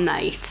film one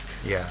night.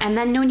 Yeah. And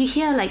then when you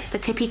hear like the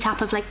tippy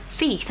tap of like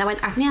feet, I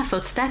went, I can hear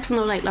footsteps, and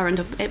they were like,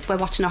 Lauren, we're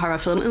watching a horror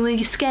film, and were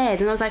you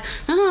scared? And I was like,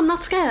 no, I'm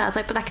not scared. I was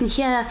like, but I can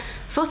hear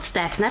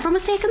footsteps, and everyone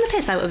was taking the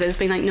piss out of us,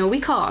 being like, no, we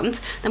can't.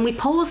 Then we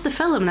paused the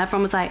film, and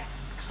everyone was like,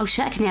 oh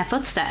shit, I can hear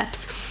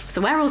footsteps. So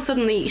we're all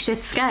suddenly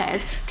shit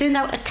scared. Turned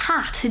out a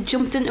cat had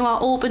jumped into our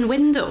open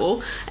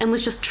window and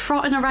was just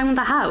trotting around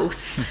the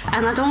house.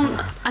 And I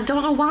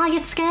don't know why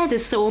it scared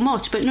us so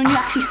much, but when you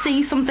actually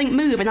see something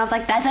move, and I was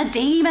like, there's a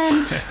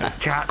demon.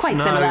 Cats quite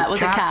know, similar. It was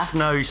cats a cat.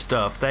 know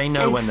stuff. They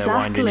know when they're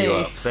winding you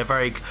up. They're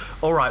very...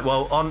 All right,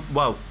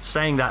 well,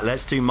 saying that,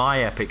 let's do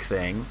my epic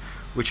thing,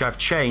 which I've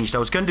changed. I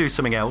was going to do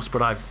something else,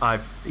 but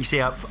I've you see,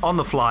 I've on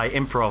the fly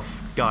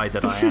improv guy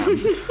that I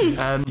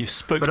am. You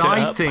spooked but it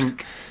I up.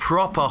 think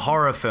proper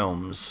horror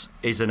films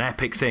is an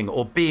epic thing,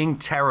 or being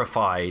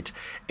terrified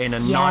in a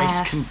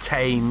nice,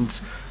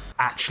 contained,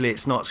 actually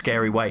it's not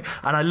scary way.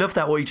 And I love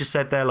that what you just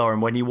said there, Lauren.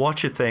 When you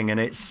watch a thing and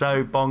it's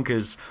so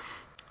bonkers.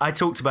 I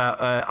talked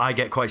about, I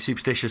get quite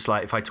superstitious,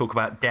 like if I talk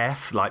about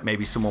death, like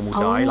maybe someone will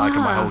die, like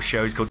my whole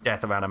show is called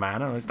Death Around a Man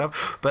and all that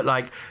stuff. But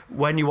like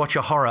when you watch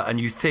a horror and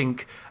you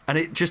think, and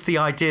it just the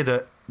idea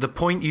that the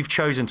point you've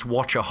chosen to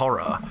watch a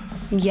horror,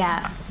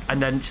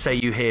 and then say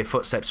you hear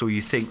footsteps or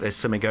you think there's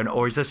something going on,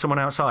 or is there someone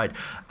outside?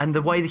 And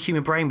the way the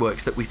human brain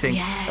works, that we think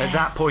at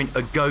that point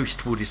a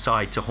ghost will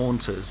decide to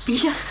haunt us,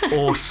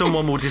 or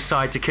someone will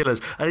decide to kill us.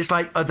 And it's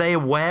like, are they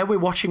aware we're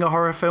watching a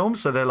horror film?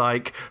 So they're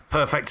like,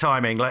 perfect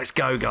timing, let's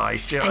go,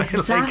 guys. Do you know?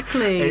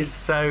 Exactly. Like, it's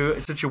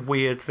such a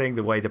weird thing,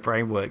 the way the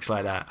brain works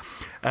like that.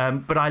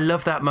 But I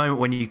love that moment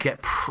when you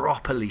get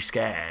properly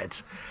scared.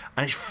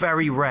 And it's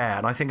very rare.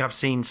 And I think I've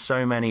seen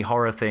so many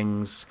horror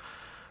things.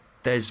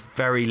 There's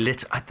very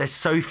little. There's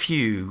so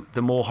few.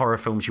 The more horror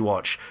films you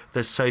watch,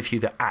 there's so few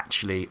that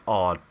actually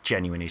are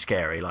genuinely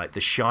scary. Like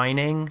The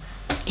Shining,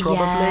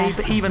 probably.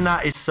 But even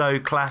that is so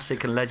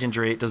classic and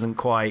legendary. It doesn't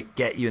quite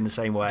get you in the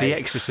same way. The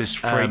Exorcist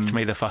freaked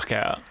me the fuck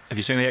out. Have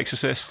you seen The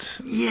Exorcist?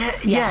 Yeah.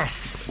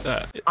 Yes.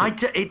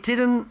 It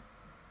didn't.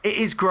 It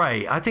is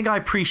great. I think I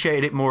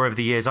appreciated it more over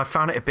the years. I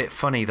found it a bit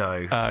funny,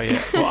 though. Oh, yeah.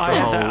 Well,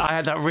 I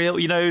had that real...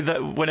 You know,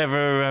 that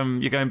whenever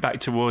you're going back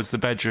towards the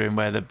bedroom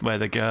where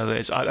the girl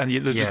is,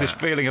 there's just this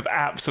feeling of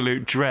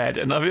absolute dread.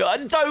 And I'm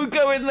like, don't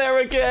go in there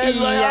again.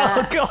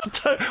 Like, oh,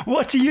 God,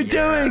 what are you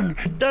doing?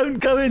 Don't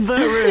go in that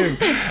room.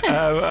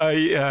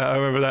 I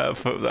remember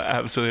that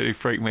absolutely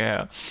freaked me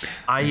out.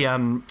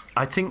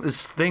 I think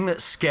this thing that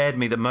scared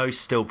me the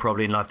most still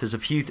probably in life, there's a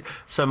few...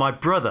 So my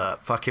brother,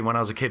 when I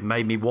was a kid,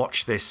 made me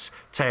watch this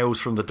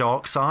Tales from the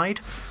Dark Side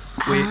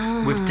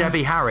with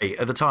Debbie Harry.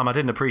 At the time, I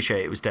didn't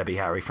appreciate it was Debbie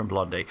Harry from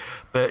Blondie,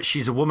 but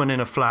she's a woman in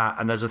a flat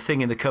and there's a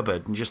thing in the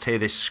cupboard and you just hear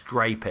this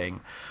scraping,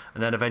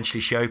 and then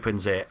eventually she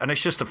opens it and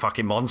it's just a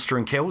fucking monster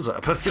and kills her.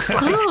 But it's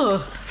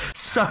like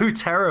so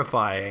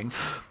terrifying.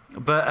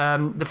 But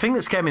the thing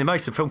that scared me the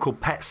most is a film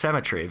called Pet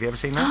Sematary. Have you ever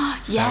seen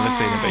that? I haven't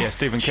seen it, but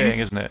Stephen King,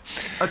 isn't it?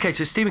 Okay,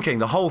 so Stephen King,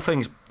 the whole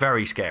thing's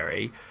very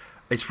scary.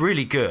 It's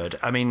really good.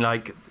 I mean,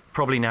 like,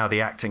 probably now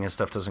the acting and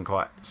stuff doesn't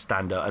quite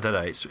stand up. I don't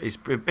know. It's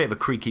a bit of a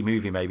creaky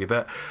movie maybe,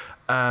 but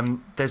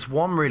there's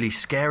one really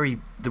scary.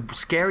 The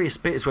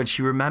scariest bit is when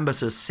she remembers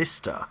her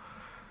sister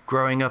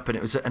growing up, and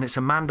it's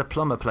Amanda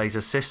Plummer plays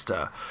her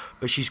sister,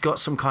 but she's got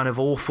some kind of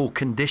awful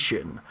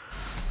condition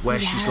where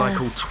she's like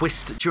all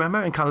twisted. Do you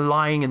remember? And kind of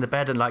lying in the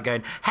bed and like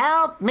going,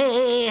 help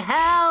me,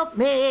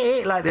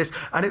 like this.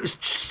 And it was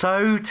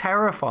so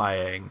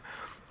terrifying.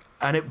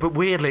 But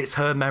weirdly, it's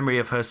her memory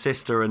of her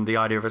sister and the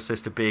idea of her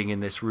sister being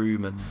in this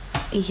room and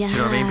do you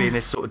know what I mean? Being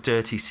this sort of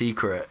dirty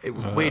secret. It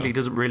weirdly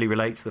doesn't really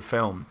relate to the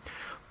film.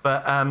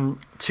 But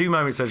 2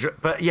 moments.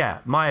 But yeah,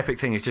 my epic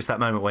thing is just that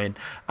moment when,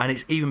 and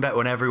it's even better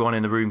when everyone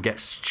in the room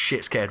gets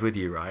shit scared with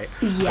you, right?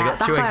 Yeah,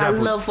 that's why I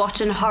love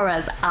watching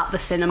horrors at the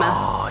cinema.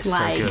 Oh, it's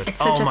so good.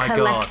 It's such a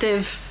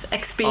collective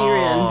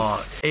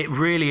experience. It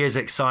really is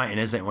exciting,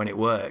 isn't it, when it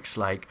works?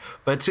 Like,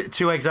 but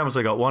two examples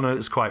I got. One that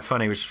was quite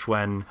funny, which was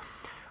when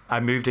I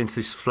moved into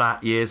this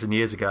flat years and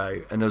years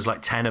ago, and there was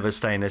like 10 of us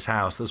staying in this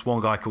house. There's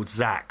one guy called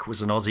Zach,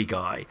 was an Aussie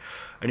guy,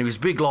 and he was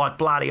big like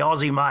bloody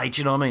Aussie mate,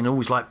 you know what I mean?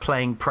 Always like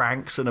playing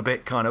pranks and a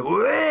bit kind of,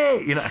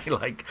 you know,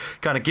 like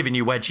kind of giving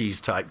you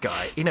wedgies type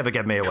guy. He never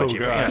gave me a wedgie, but, you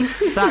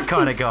know, that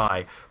kind of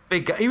guy.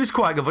 Big guy. He was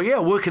quite good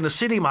for, work in the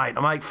city, mate.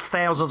 I make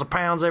thousands of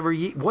pounds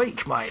every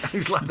week, mate. He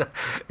was like, I'm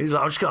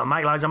just going to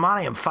make loads of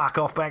money and fuck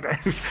off back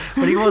there.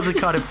 But he was a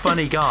kind of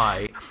funny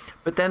guy.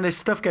 But then this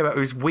stuff came out. It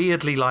was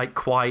weirdly like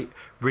quite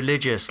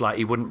religious. Like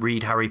he wouldn't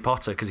read Harry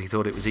Potter because he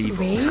thought it was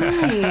evil.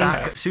 Really?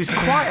 So he was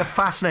quite a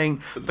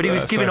fascinating. But he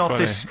was giving off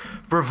this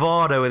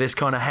bravado with this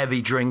kind of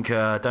heavy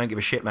drinker. Don't give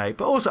a shit, mate.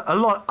 But also a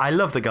lot. I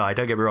love the guy.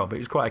 Don't get me wrong. But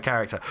he was quite a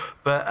character.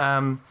 But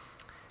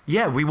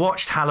yeah, we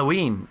watched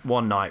Halloween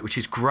one night, which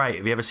is great.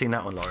 Have you ever seen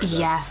that one, Laura?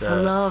 Yes, I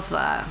love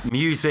that.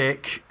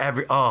 Music,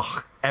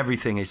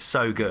 everything is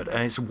so good,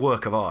 and it's a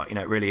work of art. You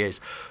know, it really is.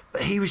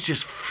 But he was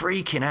just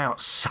freaking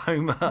out so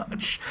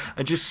much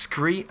and just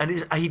scream.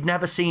 And he'd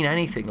never seen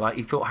anything. Like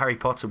he thought Harry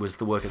Potter was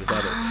the work of the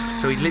devil,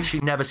 so he'd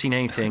literally never seen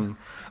anything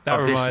that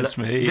of reminds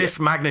me. This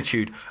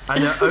magnitude.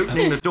 And they're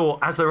opening the door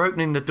as they're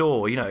opening the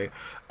door, you know.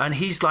 And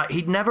he's like,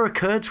 he'd never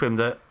occurred to him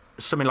that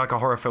something like a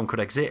horror film could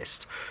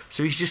exist.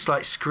 So he's just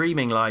like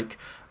screaming like,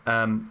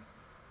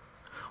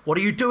 what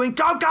are you doing?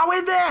 Don't go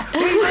in there!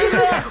 He's in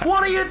there!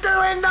 What are you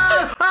doing?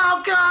 No!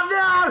 Oh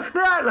God,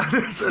 no! Like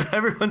this, and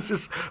everyone's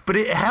just... But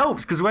it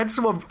helps, because when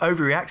someone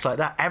overreacts like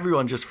that,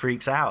 everyone just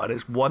freaks out, and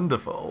it's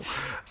wonderful.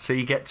 So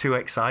you get too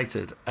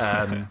excited.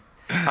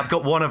 I've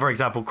got one other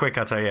example, quick,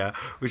 I'll tell you,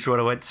 which is when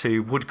I went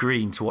to Wood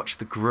Green to watch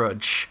The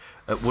Grudge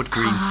at Wood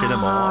Green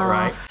Cinema,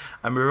 right?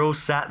 And we were all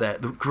sat there.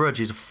 The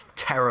Grudge is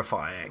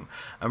terrifying.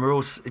 And we're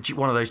all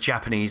one of those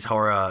Japanese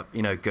horror,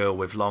 you know, girl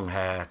with long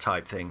hair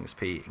type things,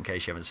 Pete, in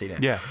case you haven't seen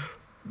it. Yeah.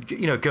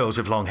 You know, girls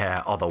with long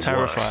hair are the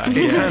Terrifying. worst.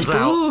 It turns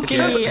out, who'd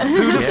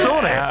have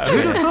thought it?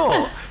 Who'd have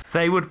thought?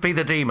 They would be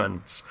the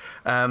demons.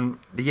 But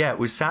yeah,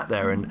 we sat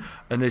there and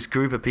this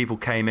group of people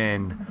came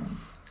in.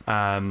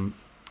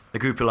 A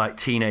group of like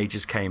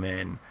teenagers came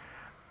in,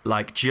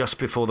 like just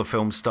before the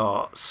film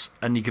starts,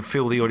 and you could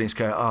feel the audience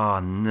go, oh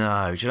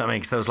no, do you know what I mean?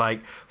 Because there was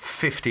like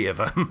 50 of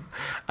them,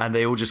 and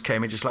they all just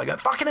came in just like,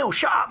 fucking hell,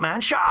 shut up,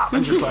 man, shut up,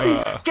 and just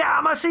like, get out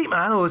of my seat,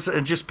 man,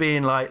 and just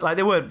being like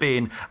they weren't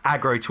being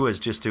aggro to us,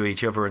 just to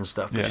each other and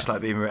stuff, but just like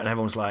being, and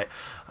everyone's like,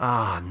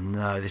 oh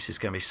no, this is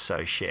going to be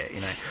so shit,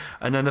 you know.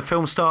 And then the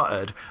film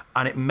started,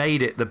 and it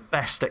made it the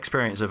best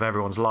experience of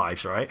everyone's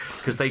lives, right?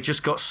 Because they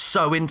just got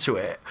so into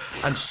it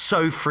and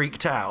so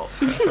freaked out,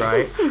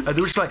 right? And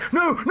they were just like,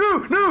 no.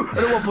 And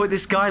at one point,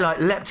 this guy like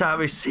leapt out of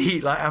his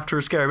seat like after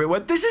a scare, and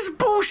went, "This is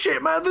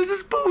bullshit, man. This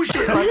is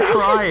bullshit!" Like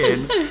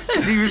crying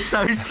because he was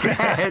so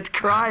scared,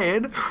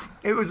 crying.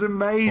 It was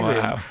amazing.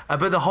 Wow.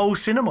 But the whole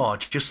cinema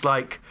just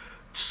like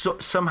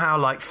somehow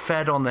like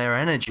fed on their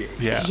energy.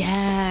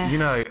 Yeah. You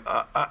know,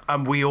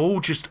 and we all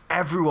just,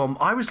 everyone,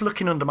 I was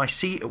looking under my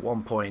seat at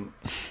one point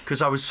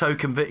because I was so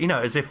convinced, you know,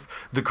 as if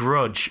The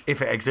Grudge,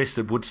 if it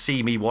existed, would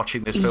see me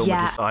watching this film and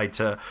decide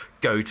to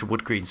go to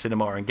Wood Green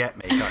Cinema and get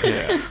me.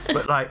 Kind of.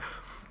 But like,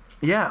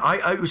 yeah,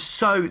 I was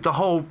so, the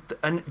whole,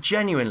 and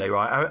genuinely,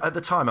 right, at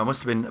the time I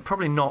must have been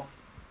probably not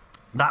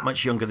that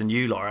much younger than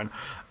you, Lauren,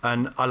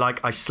 and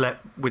I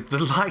slept with the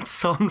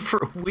lights on for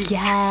a week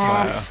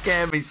because it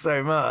scared me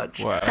so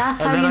much. That's and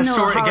how then you I know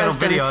saw it again on horror's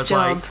done video. I its was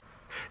job. like,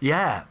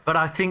 yeah, but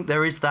I think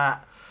there is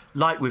that,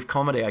 like with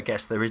comedy, I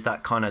guess there is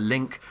that kind of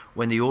link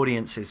when the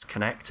audience is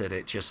connected.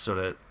 It just sort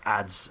of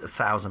adds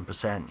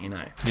 1,000%, you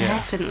know.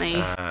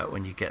 Definitely.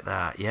 When you get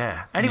that,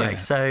 Anyway,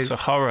 so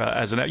horror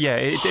as it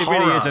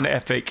really is an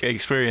epic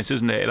experience,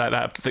 isn't it? Like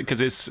that, because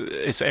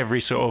it's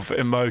every sort of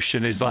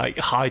emotion is like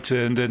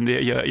heightened, and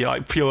you're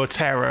like pure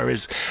terror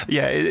is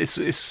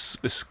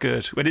it's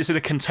good when it's in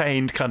a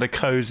contained kind of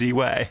cozy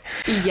way.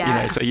 Yeah.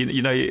 You know, so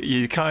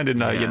you kind of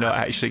know you're not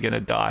actually going to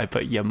die,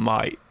 but you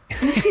might.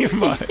 You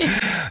might.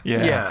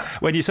 Yeah.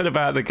 When you said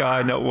about the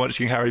guy not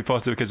watching Harry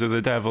Potter because of the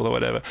devil or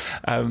whatever,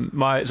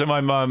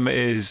 my mum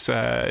is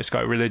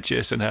quite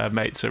religious, and her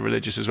mates are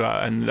religious as well,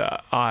 and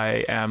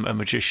I am a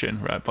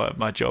magician, right? But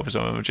my job is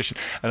I'm a magician,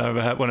 and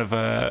one of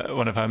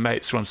her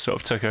mates once sort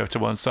of took her to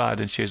one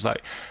side, and she was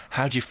like,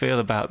 "How do you feel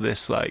about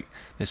this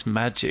this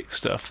magic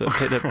stuff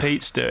that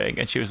Pete's doing?"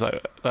 And she was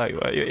like,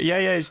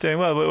 yeah, he's doing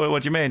well.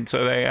 What do you mean?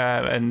 So they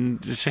and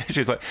she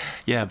was like,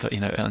 yeah, but you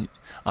know.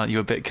 Aren't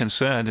you a bit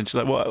concerned? And she's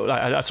like, what?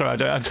 Like, sorry, I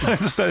don't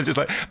understand. It's just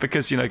like,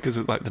 because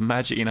of like the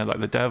magic, you know, like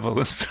the devil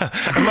and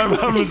stuff. And my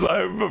mum was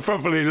like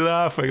properly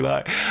laughing,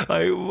 like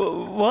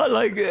what?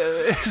 Like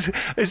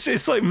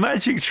it's like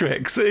magic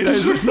tricks. You know,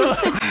 it's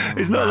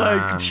not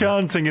like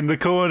chanting in the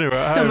corner at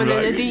home. Summoning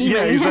a demon.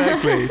 Yeah,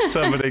 exactly.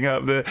 Summoning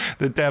up the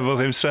devil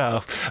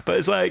himself. But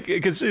it's like,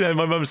 because, you know,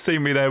 my mum's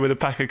seen me there with a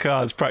pack of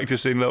cards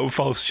practicing little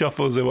false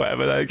shuffles or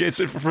whatever. Like, it's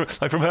from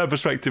her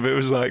perspective, it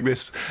was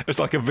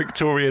like a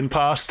Victorian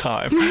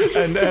pastime.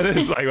 and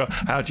it's like, well,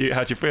 how do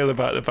you feel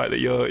about the fact that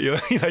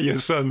your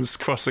son's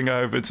crossing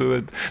over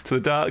to the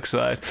dark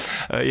side?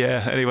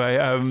 Anyway,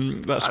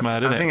 that's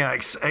mad, isn't it? I think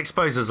that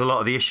exposes a lot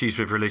of the issues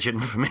with religion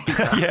for me.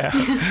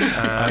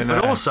 Yeah.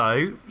 But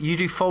also, you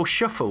do false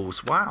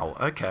shuffles. Wow.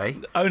 Okay.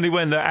 Only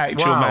when the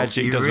actual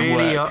magic doesn't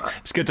really work.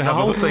 It's good to have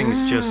the whole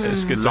thing's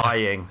just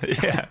lying.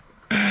 Yeah.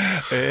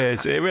 It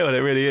is. It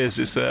really is.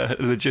 It's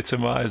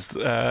legitimised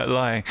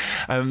lying.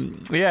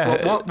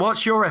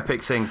 What's your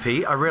epic thing,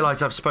 Pete? I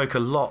realise I've spoke a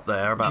lot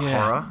there about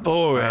horror.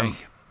 Boring.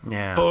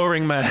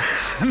 Boring, man.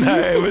 No,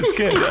 it was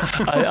good.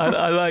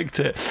 I liked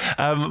it.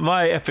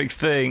 My epic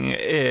thing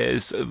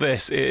is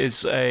this. It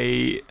is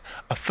a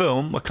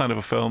film,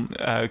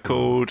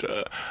 called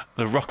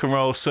The Rock and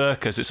Roll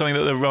Circus. It's something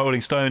that the Rolling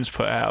Stones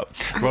put out.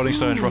 Rolling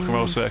Stones Rock and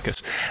Roll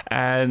Circus.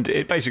 And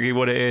it basically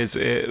what it is,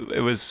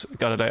 it was,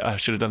 God, I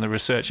should have done the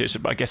research.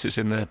 I guess it's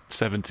in the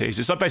 70s.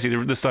 It's like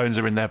basically the Stones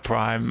are in their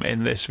prime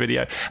in this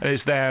video. And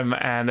it's them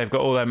and they've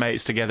got all their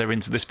mates together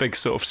into this big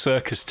sort of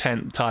circus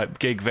tent type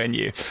gig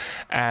venue.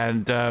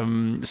 And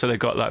so they've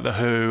got like The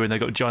Who and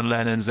they've got John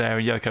Lennon's there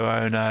and Yoko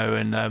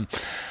Ono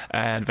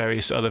and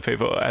various other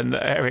people. And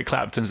Eric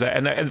Clapton's there.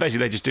 And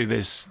basically they just do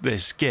this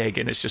gig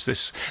and it's just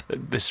this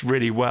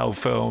really well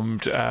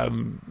filmed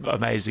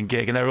amazing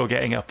gig, and they're all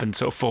getting up and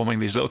sort of forming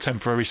these little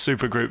temporary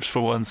super groups for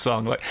one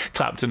song. Like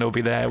Clapton will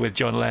be there with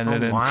John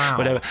Lennon and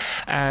whatever.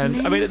 And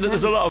amazing. I mean,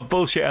 there's a lot of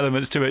bullshit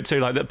elements to it too,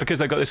 like that, because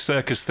they've got this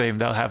circus theme.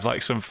 They'll have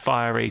like some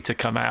fire eater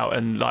come out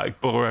and like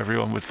bore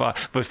everyone with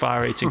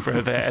fire eating for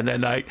a bit, and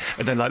then they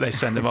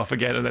send them off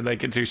again, and then they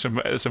can do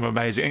some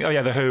amazing. Oh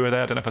yeah, The Who are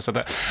there. I don't know if I said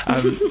that,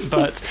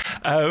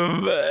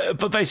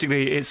 but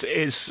basically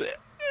it's.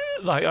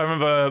 Like, I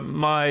remember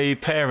my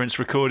parents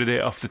recorded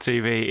it off the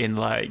TV in,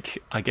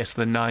 like, I guess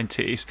the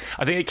 90s.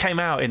 I think it came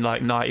out in,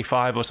 like,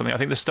 95 or something. I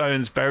think the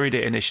Stones buried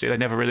it initially. They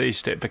never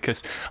released it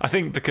because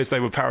they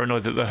were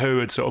paranoid that The Who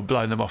had sort of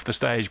blown them off the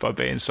stage by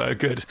being so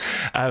good.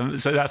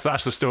 So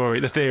that's the story.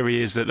 The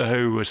theory is that The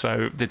Who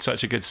did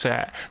such a good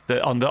set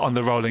that on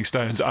the Rolling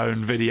Stones'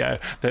 own video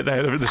that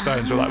the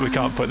Stones were like, we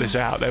can't put this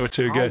out. They were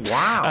too good.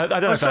 Wow. I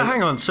don't know. So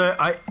hang on. So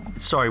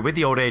sorry, with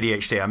the old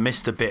ADHD, I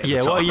missed a bit.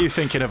 Yeah. What are you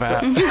thinking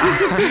about?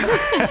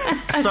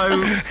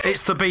 So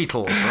it's the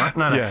Beatles, right?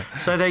 No. Yeah.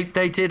 So they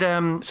did.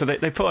 So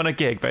they put on a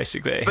gig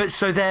basically. But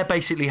so they're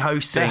basically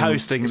hosting. They're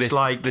hosting this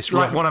like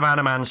one of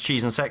Anna Mann's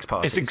cheese and sex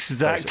parties. It's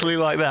exactly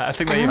like that. I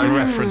think they even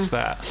referenced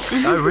that.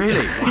 Oh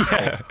really?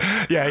 Wow.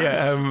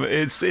 Yeah.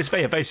 It's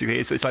basically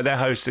it's like they're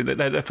hosting.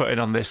 They're putting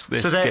on this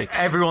so gig.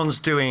 Everyone's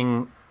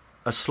doing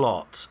a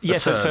slot.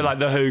 Yes, so like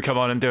The Who come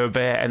on and do a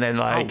bit, and then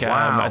like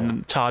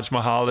and Taj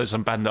Mahal, there's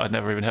some band that I'd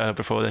never even heard of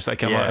before this. They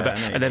come on,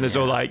 and then there's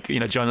all like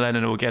John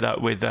Lennon will get up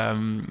with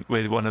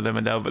one of them,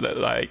 and they'll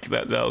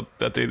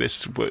do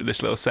this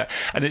little set,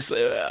 and it's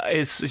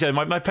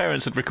my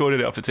parents had recorded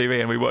it off the TV,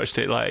 and we watched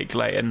it like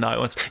late at night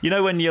once. You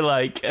know when you're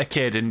like a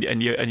kid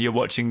and you're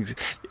watching,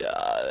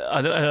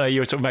 I don't know,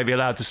 you're sort of maybe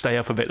allowed to stay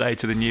up a bit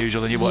later than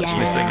usual, and you're watching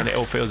this thing, and it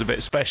all feels a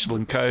bit special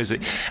and cozy,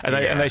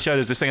 and they showed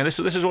us this thing, and this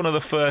is one of the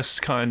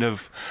first kind of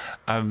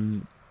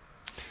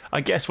I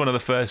guess one of the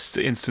first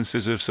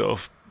instances of sort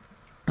of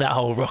that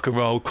whole rock and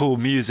roll cool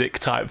music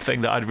type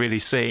thing that I'd really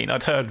seen.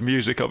 I'd heard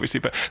music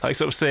obviously, but like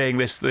sort of seeing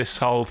this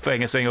whole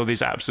thing and seeing all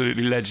these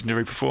absolutely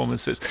legendary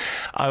performances,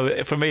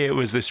 for me it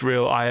was this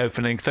real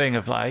eye-opening thing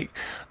of like,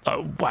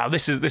 oh, wow,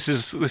 this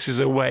is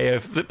a way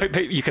of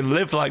you can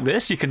live like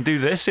this, you can do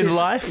this in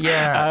life.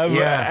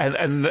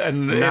 And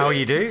now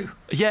you do.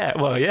 Yeah,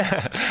 well,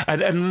 yeah,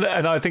 and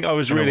I think I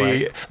was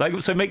really like,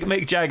 so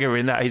Mick Jagger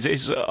in that,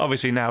 he's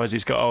obviously now as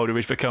he's got older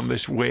he's become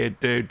this weird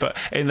dude, but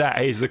in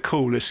that he's the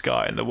coolest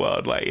guy in the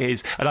world. Like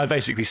and I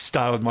basically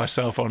styled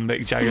myself on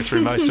Mick Jagger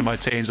through most of my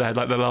teens. I had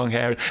like the long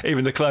hair,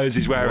 even the clothes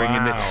he's wearing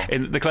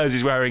in the clothes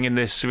he's wearing in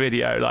this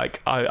video.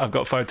 Like I've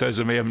got photos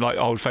of me and like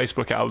old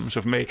Facebook albums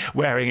of me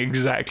wearing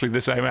exactly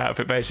the same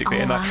outfit basically,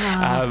 it's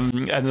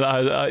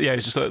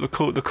just like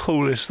the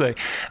coolest thing,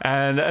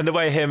 and the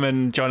way him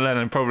and John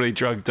Lennon probably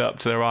drugged up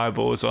to their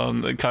eyeballs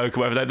on coke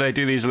or whatever, they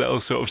do these little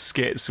sort of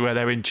skits where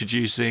they're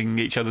introducing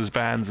each other's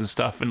bands and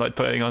stuff and like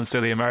putting on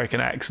silly American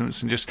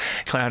accents and just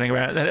clowning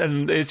around,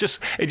 and it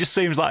just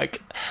seems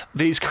like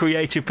these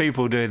creative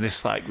people doing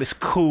this like this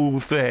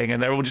cool thing,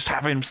 and they're all just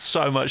having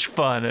so much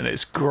fun, and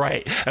it's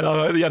great. And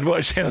I'd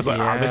watched it and I was like,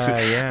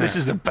 this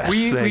is the best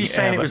thing. Were you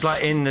saying ever. It was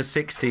like in the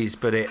 60s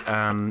but it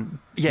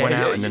went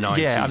out in the 90s?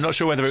 Yeah, I'm not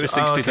sure whether it was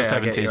 60s or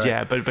 70s,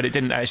 right. But it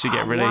didn't actually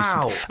get released.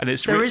 Wow. And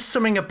there is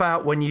something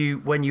about when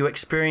you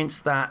experience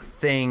that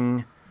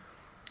thing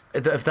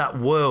of that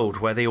world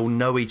where they all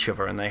know each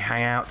other and they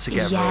hang out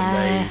together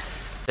and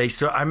they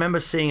I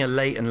remember seeing a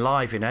Late and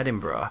Live in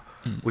Edinburgh,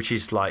 which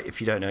is like, if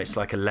you don't know, it's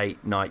like a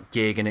late night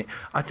gig, and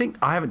I think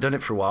I haven't done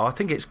it for a while. I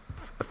think it's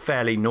a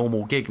fairly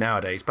normal gig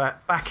nowadays,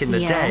 but back in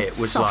the day it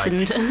was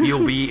softened. Like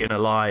you'll be eaten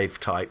alive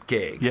type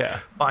gig. Yeah.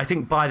 But I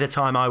think by the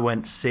time I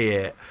went to see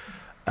it,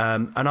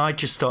 and I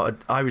just started,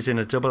 I was in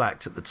a double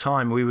act at the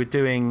time. We were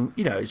doing,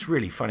 it's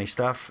really funny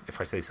stuff, if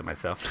I say so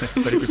myself,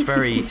 but it was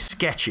very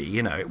sketchy,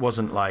 it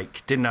wasn't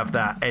like, didn't have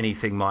that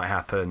anything might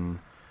happen,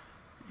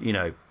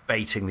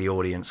 baiting the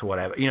audience or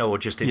whatever, or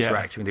just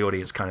interacting with the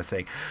audience kind of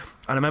thing.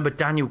 And I remember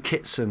Daniel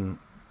Kitson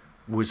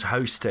was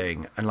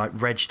hosting, and like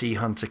Reg D.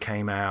 Hunter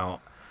came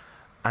out,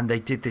 and they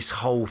did this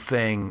whole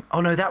thing.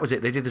 Oh no, that was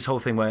it. They did this whole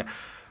thing where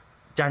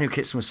Daniel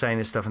Kitson was saying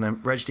this stuff, and then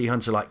Reg D.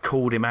 Hunter like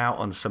called him out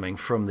on something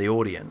from the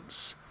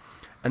audience,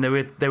 and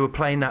they were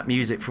playing that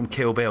music from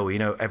Kill Bill.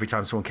 Every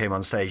time someone came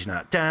on stage,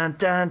 now dun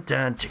dun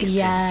dun,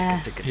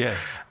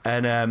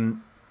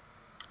 and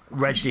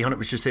Reg D. Hunter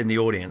was just in the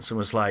audience and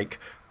was like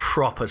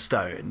proper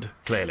stoned,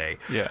 clearly,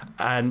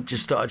 and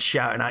just started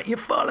shouting out, "You're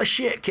full of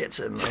shit,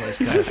 Kitson," and all this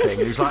kind of thing.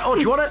 And he was like, "Oh,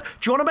 do you want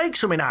to make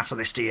something out of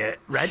this, do you,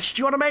 Reg?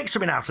 Do you want to make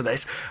something out of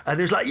this?" And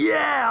he was like,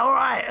 "Yeah, all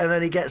right." And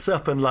then he gets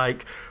up and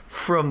like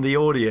from the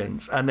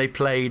audience, and they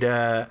played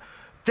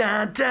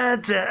dun,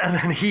 dun, dun, and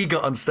then he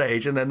got on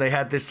stage, and then they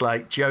had this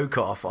like joke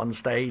off on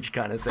stage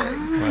kind of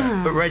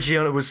thing. But Reggie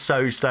Hunter was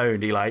so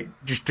stoned, he like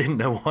just didn't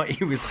know what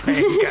he was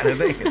saying kind of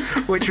thing,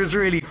 which was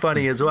really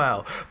funny as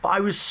well. But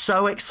I was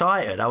so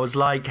excited. I was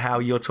like how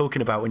you're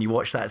talking about when you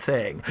watch that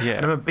thing. And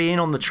I remember being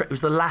on the it was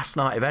the last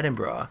night of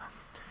Edinburgh.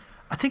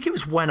 I think it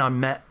was when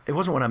it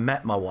wasn't when I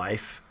met my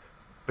wife,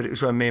 but it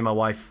was when me and my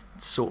wife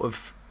so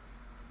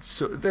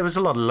there was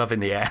a lot of love in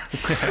the air.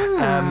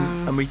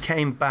 And we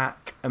came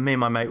back, and me and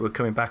my mate were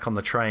coming back on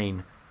the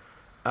train,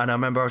 and I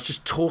remember I was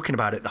just talking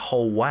about it the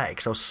whole way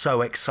because I was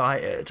so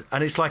excited.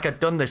 And it's like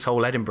I'd done this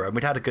whole Edinburgh, and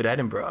we'd had a good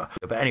Edinburgh.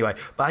 But anyway,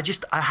 I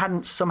didn't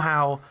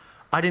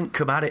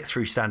come at it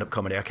through stand-up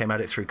comedy. I came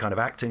at it through kind of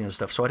acting and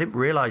stuff. So I didn't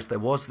realise there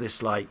was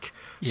this like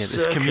circus,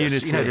 this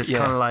community, this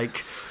kind of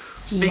like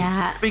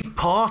big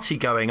party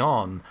going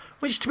on,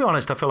 which, to be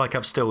honest, I feel like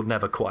I've still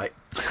never quite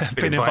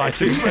been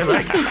invited.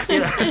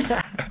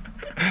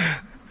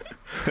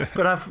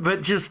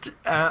 But just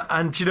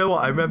and do you know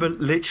what? I remember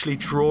literally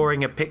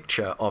drawing a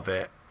picture of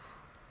it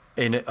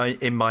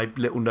in my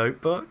little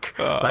notebook,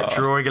 like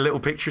drawing a little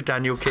picture of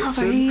Daniel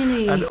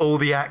Kitson and all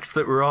the acts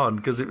that were on,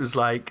 because it was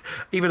like,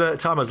 even at the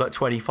time I was like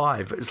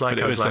 25, but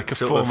it was like a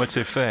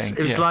formative thing. It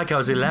was like I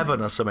was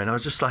 11 or something. I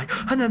was just like,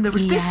 and then there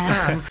was this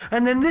man,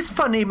 and then this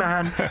funny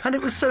man, and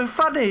it was so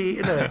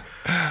funny,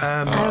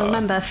 I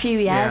remember a few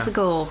years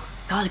ago,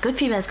 God, a good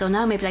few years ago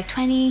now, maybe like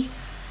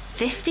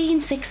 2015,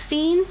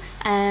 16,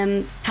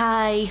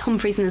 Kai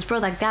Humphries and his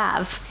brother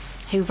Gav,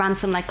 who ran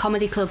some like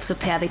comedy clubs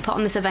up here, they put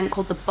on this event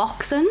called the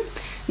Boxing,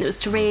 and it was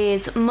to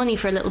raise money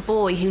for a little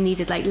boy who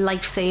needed like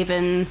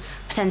life-saving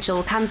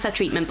potential cancer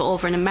treatment, but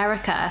over in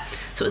America.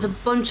 So it was a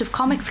bunch of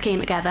comics came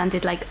together and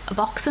did like a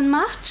boxing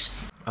match.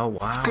 Oh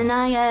wow. And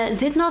I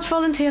did not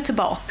volunteer to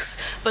box,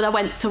 but I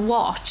went to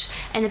watch,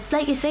 and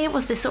like you say, it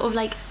was this sort of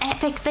like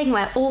epic thing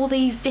where all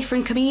these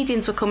different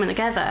comedians were coming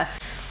together,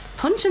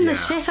 punching the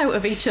shit out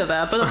of each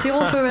other, but obviously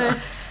all for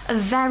a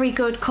very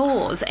good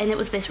cause. And it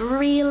was this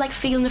real like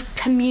feeling of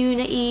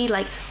community.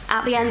 Like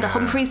at the end, the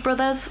Humphreys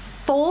brothers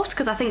fought,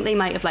 because I think they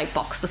might have like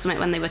boxed or something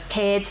when they were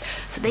kids,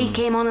 so they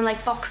came on and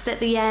like boxed at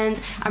the end.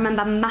 I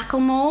remember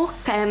Macklemore,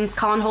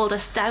 Can't Hold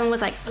Us Down,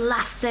 was like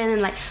blasting,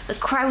 and like the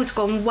crowd's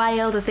gone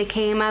wild as they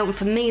came out. And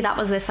for me, that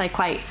was this like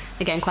quite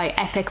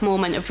epic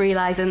moment of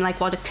realising like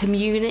what a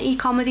community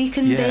comedy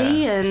can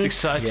be. And it's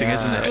exciting,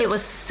 isn't it? It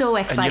was so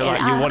exciting.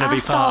 And you want to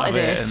be part of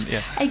it.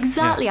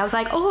 Exactly. I was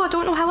like, I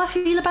don't know how I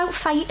feel about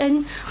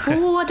fighting.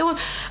 I don't.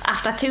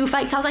 After 2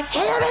 fights, I was like,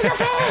 hit him in the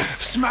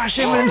face, smash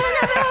him in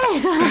the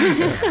face.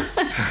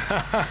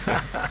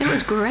 It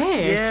was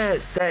great. Yeah,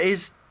 that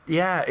is.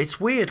 Yeah, it's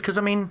weird because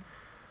I mean,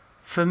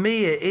 for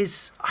me, it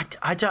is.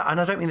 I don't,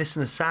 and I don't mean this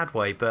in a sad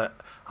way, but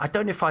I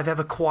don't know if I've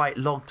ever quite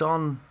logged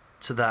on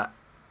to that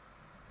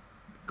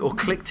or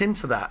clicked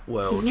into that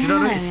world. Do you know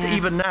what I mean? It's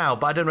even now,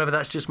 but I don't know whether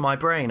that's just my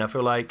brain. I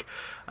feel like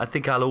I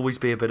think I'll always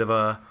be a bit of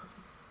a.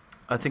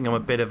 I think I'm a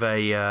bit of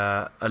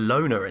a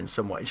loner in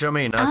some way. Do you know what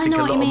I mean? I think know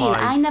a lot what you mean. of my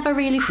I never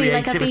really feel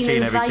like I've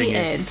been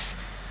invited.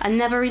 I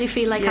never really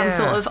feel like I'm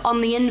sort of on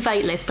the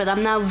invite list, but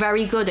I'm now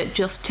very good at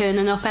just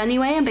turning up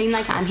anyway and being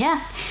like, I'm here.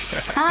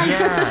 Hi.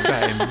 Yeah.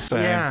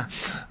 Same.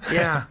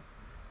 Yeah.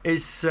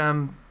 It's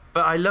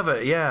but I love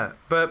it. Yeah.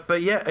 But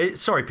yeah.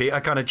 Sorry, Pete. I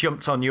kind of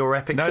jumped on your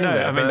epic thing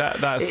there. I mean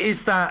that's it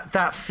is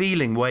that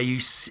feeling where you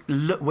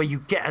look, where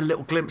you get a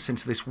little glimpse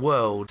into this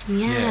world.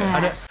 Yeah.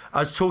 And I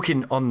was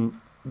talking on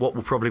what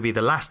will probably be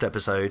the last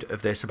episode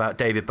of this about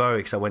David Bowie,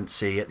 because I went to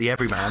see at the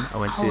Everyman. I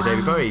went to see the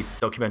David Bowie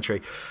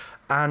documentary.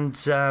 And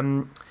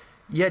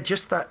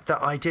just that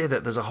idea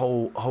that there's a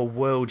whole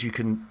world you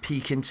can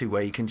peek into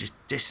where you can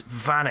just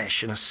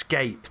vanish and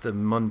escape the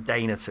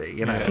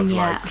mundanity, of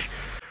like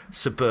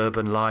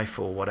suburban life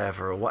or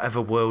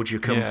whatever world you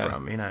come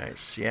from.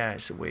 It's a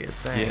weird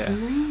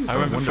thing. I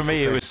remember for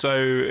me it was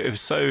so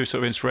sort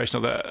of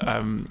inspirational that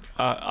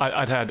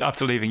I'd had,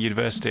 after leaving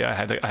university, I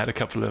had a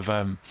couple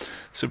of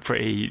some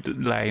pretty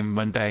lame,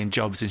 mundane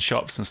jobs in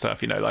shops and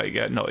stuff,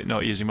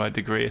 not using my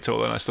degree at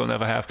all, and I still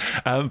never have.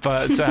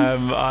 But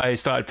I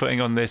started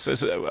putting on this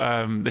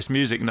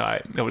music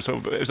night. It was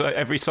like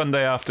every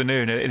Sunday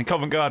afternoon in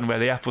Covent Garden, where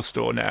the Apple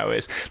Store now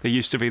is. There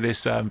used to be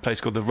this place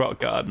called the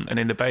Rock Garden, and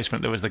in the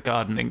basement there was the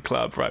gardening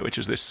club, right, which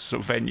was this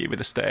sort of venue with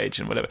a stage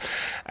and whatever.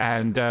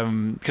 And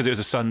because it was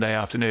a Sunday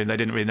afternoon, they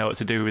didn't really know what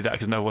to do with that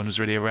because no one was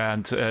really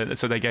around.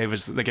 So they gave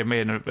me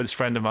and this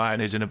friend of mine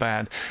who's in a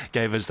band,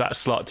 gave us that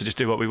slot to just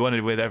do what we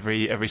wanted with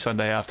every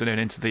Sunday afternoon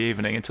into the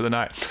evening, into the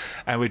night.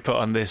 And we'd put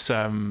on this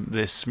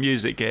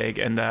music gig,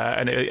 and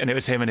it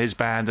was him and his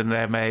band and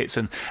their mates,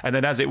 and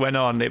then as it went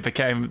on, it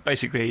became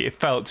basically, it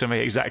felt to me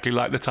exactly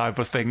like the type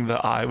of thing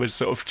that I was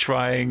sort of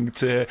trying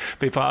to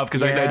be part of,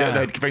 because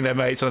they'd bring their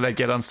mates and they'd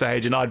get on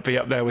stage and I'd be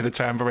up there with a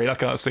tambourine. I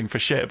can't sing for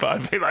shit, but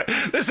I'd be like,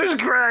 this is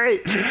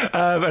great,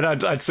 and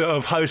I'd sort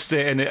of host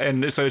it,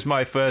 and so it was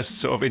my first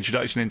sort of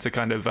introduction into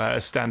kind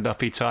of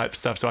stand-up-y type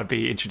stuff. So I'd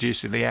be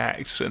introducing the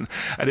acts, and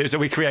so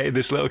we created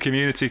this little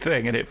community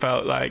thing, and it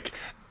felt like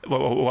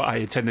what I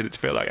intended it to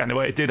feel like, and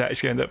what it did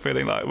actually end up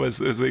feeling like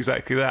was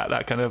exactly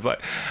that kind of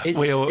like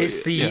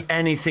it's the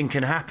anything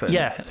can happen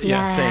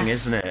thing,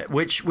 isn't it?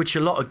 Which a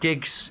lot of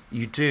gigs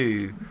you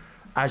do.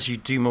 As you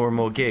do more and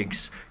more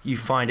gigs, you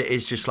find it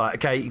is just like,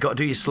 okay, you got to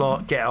do your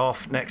slot, get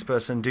off, next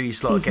person, do your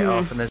slot, get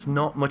off, and there's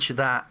not much of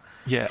that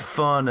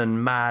fun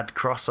and mad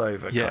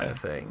crossover kind of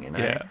thing, you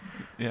know.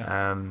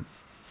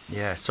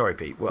 Sorry,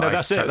 Pete. Well, no,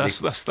 that's totally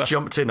it. That's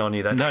jumped in on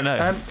you then.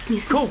 No.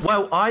 Cool.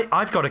 Well,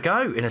 I've got to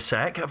go in a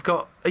sec.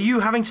 Are you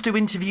having to do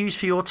interviews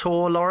for your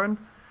tour, Lauren?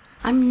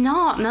 I'm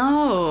not,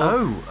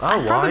 no.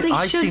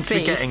 I seem to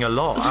be getting a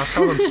lot. I'll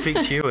tell them to speak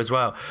to you as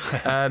well.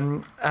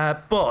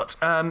 But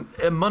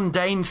a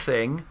mundane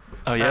thing,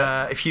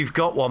 if you've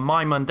got one,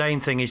 my mundane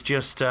thing is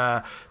just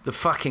the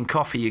fucking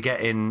coffee you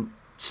get in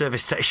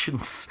service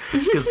stations.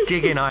 Because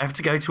gigging, I have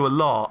to go to a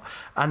lot,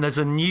 and there's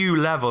a new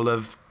level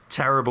of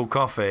terrible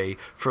coffee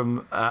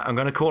from I'm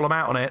going to call them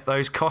out on it,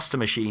 those Costa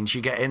machines you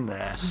get in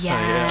there.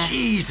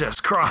 Jesus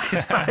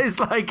Christ, that is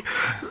like,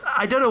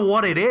 I don't know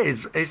what it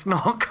is, it's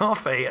not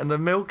coffee, and the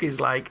milk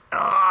is like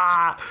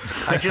I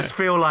just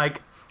feel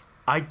like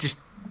I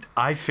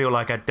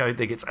don't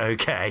think it's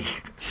okay.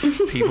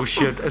 People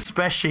should,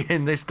 especially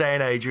in this day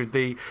and age with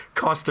the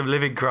cost of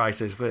living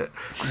crisis, that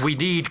we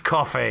need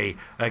coffee,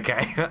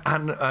 okay,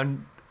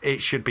 and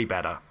it should be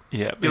better.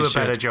 Yeah, do a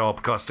better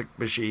job, Costa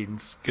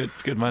machines. Good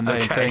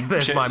mundane thing.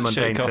 There's my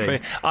mundane thing.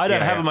 I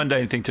don't have a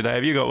mundane thing today.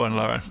 Have you got one,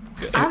 Lauren?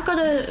 I've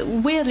got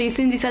weirdly, as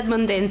soon as you said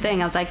mundane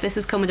thing, I was like, this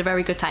is coming at a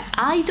very good time.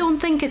 I don't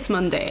think it's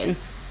mundane.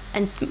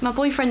 And my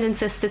boyfriend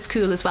insists it's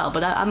cool as well,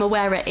 but I'm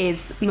aware it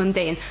is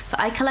mundane. So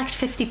I collect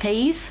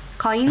 50p's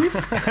coins.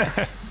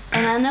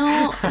 And I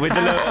know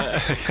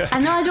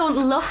I don't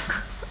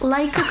look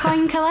like a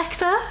coin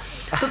collector,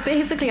 but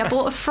basically I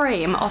bought a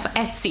frame off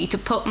Etsy to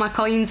put my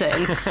coins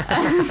in.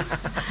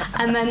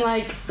 And then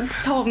like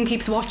Torben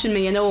keeps watching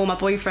me, and my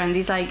boyfriend,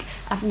 he's like,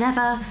 I've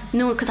never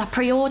known, because I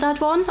pre-ordered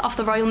one off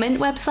the Royal Mint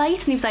website,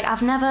 and he was like,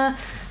 I've never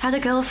had a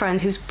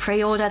girlfriend who's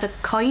pre-ordered a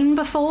coin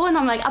before. And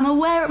I'm like, I'm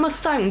aware it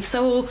must sound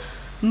so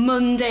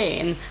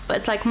mundane, but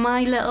it's like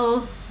my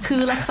little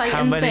cool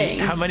exciting thing.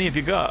 How many have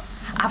you got?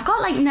 I've got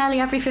like nearly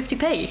every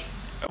 50p.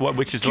 What,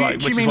 which is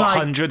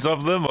hundreds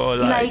of them, or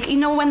like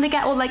when they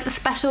get all like the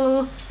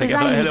special they designs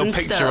get a little and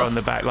picture stuff on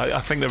the back. Like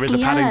I think there is a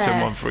Paddington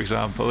one, for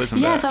example,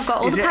 isn't there? Yes, I've got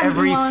all the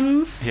Paddington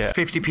ones.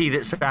 50p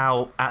that's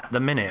out at the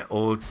minute,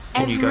 or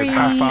can you go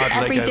how far?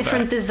 Every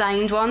different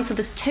designed one. So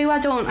there's two I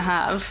don't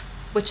have,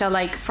 which are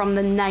like from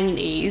the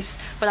 90s,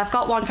 but I've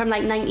got one from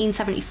like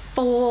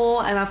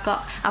 1974, and I've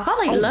got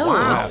like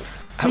loads.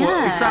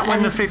 Wow. Is that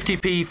when the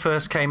 50p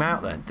first came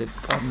out then?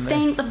 I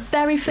think the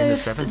very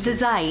first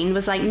design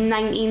was like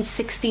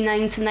 1969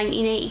 to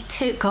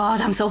 1982.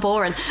 God, I'm so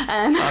boring.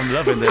 I'm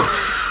loving this.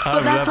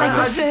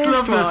 I just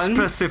love the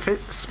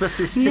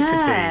specificity.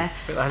 Yeah.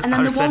 And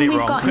then the one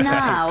we've got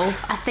now,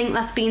 I think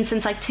that's been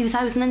since like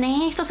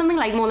 2008 or something,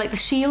 like more like the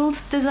Shield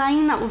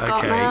design that we've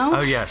got now.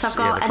 Oh yes. So I've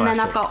got, and then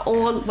I've got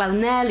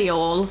nearly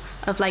all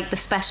of like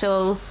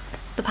the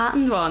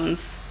patterned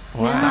ones.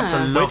 Wow, that's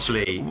a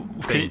lovely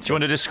thing. Do you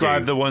want to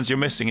describe the ones you're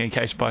missing in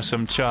case by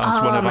some chance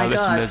one of our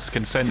listeners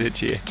can send it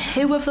to you?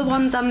 Two of the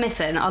ones I'm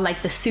missing are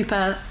like the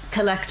super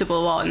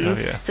collectible ones.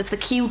 So it's the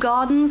Kew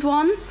Gardens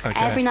one.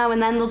 Every now and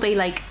then there'll be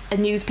like a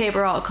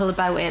newspaper article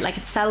about it, like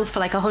it sells for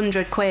like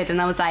 £100, and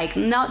I was like,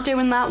 not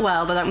doing that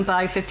well, but I can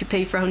buy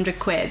 50p for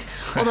 £100.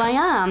 Although I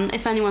am,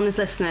 if anyone is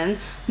listening,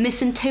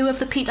 missing two of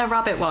the Peter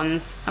Rabbit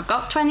ones. I've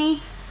got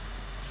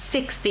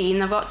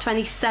 2016, I've got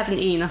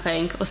 2017, I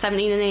think, or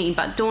 17 and 18,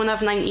 but I don't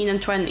have 19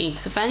 and 20.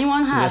 So if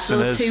anyone has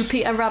those two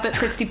Peter Rabbit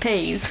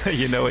 50p's,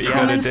 you know what you're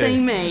come gonna and do. see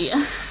me.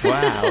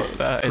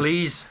 Wow.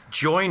 Please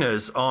join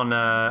us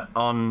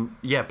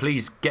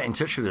please get in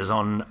touch with us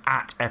on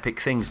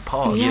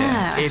 @EpicThingsPod.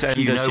 If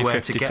you know where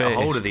to get a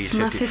hold of these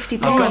 50p's.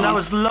 That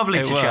was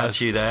lovely to chat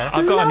to you there.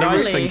 I've got a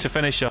nice thing to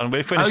finish on.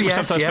 We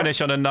sometimes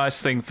finish on a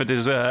nice thing for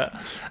dessert,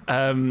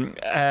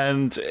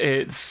 and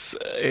it's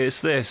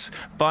this: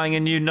 buying a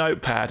new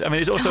notepad. I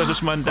mean, it's also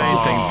just a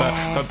mundane thing,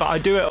 but I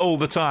do it all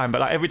the time. But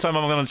like every time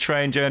I'm on a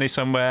train journey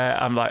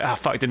somewhere, I'm like,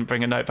 fuck, I didn't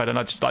bring a notepad, and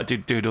I just like do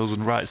doodles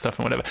and write stuff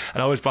and whatever.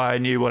 And I always buy a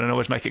new one and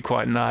always make it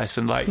quite nice,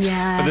 and like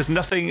Yeah. But there's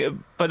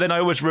nothing. But then I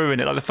always ruin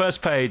it. Like the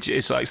first page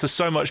is like there's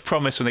so much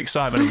promise and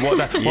excitement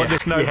of what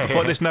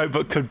this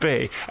notebook could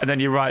be, and then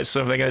you write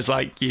something and it's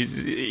like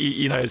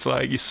you know it's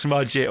like you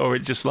smudge it, or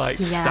it just like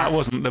that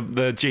wasn't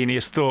the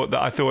genius thought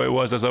that I thought it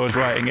was as I was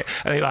writing it,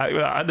 and you're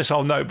like this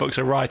whole notebook's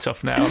a write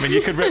off now. I mean,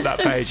 you could rip that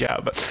page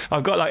out, but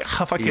I've got like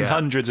fucking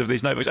hundreds of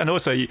these notebooks, and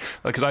also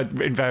because I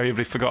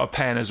invariably forgot a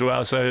pen as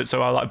well,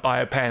 so I like buy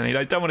a pen, and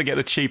you don't want to get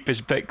the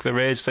cheapest Bic there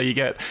is, so you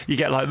get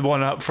like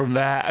one up from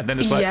there, and then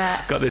it's like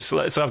got this.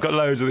 So I've got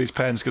loads of these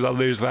pens because I'll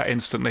lose that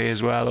instantly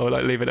as well, or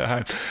like leave it at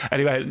home.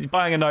 Anyway,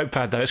 buying a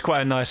notepad though, it's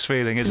quite a nice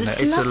feeling, isn't it?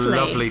 It's a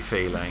lovely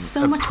feeling.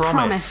 So much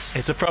promise.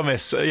 It's a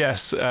promise.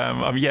 Yes,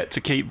 I'm yet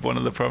to keep one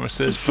of the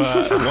promises,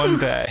 but one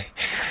day.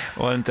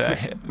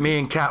 Me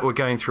and Kat were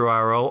going through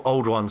our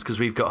old ones because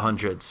we've got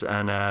hundreds,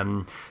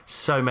 and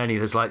so many.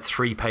 There's like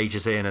 3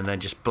 pages in, and then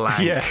just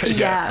blank.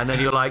 Yeah. And then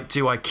you're like,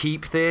 do I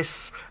keep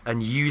this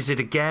and use it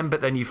again?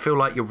 But then you feel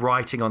like you're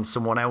writing on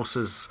someone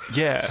else's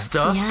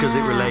stuff because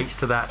it relates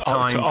to that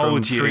time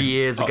from 3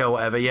 years ago,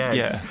 whatever.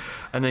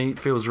 And then it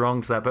feels wrong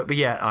to that. But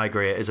yeah, I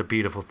agree. It is a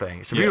beautiful thing.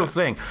 It's a beautiful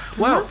thing.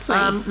 Well,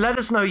 let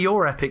us know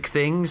your epic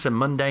things and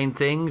mundane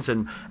things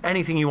and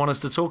anything you want us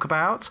to talk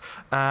about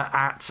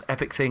at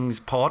Epic Things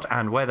Pod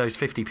and where those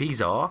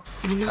 50p's are.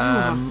 I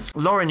know.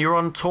 Lauren, you're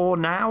on tour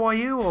now, are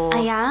you? Or?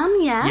 I am,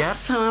 yes. Yep.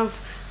 So I'm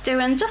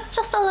doing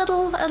just a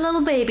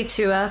little baby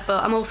tour,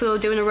 but I'm also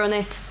doing a run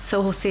at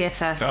Soho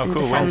Theatre in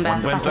December. When's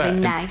That'll that? be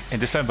nice. In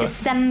December?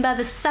 December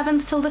the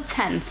 7th till the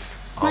 10th.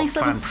 Nice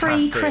little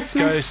fantastic.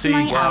 pre-Christmas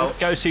night out.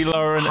 Go see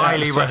Lauren.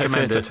 Highly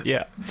recommended.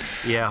 Yeah,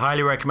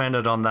 highly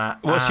recommended on that.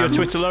 What's your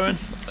Twitter, Lauren?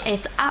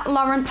 It's at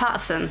Lauren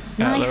Pattison.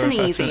 Nice and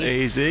easy.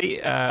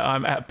 Easy.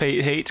 I'm at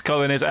Pete Heat.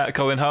 Colin is at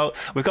Colin Holt.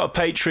 We've got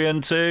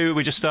Patreon too.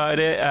 We just started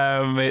it.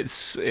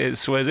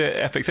 It's where's it?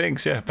 Epic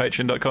Things. Yeah,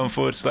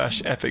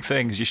 patreon.com/Epic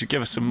Things. You should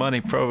give us some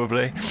money,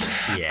 probably.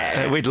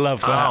 Yeah, we'd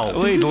love that.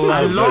 We'd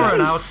love Lauren,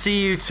 that. I'll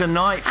see you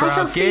tonight for I our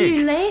shall gig. see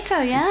you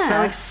later. Yeah. It's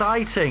so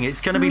exciting.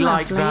 It's going to be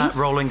like that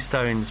Rolling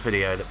Stones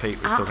video that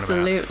Pete was talking about.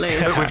 Absolutely.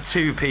 But with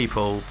 2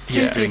 people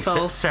just doing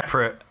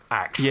separate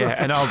acts. Yeah,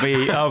 and I'll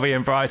be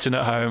in Brighton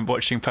at home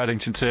watching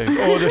Paddington 2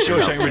 or The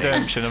Shawshank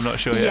Redemption. I'm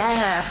not sure yet.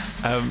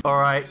 Yes. All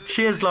right.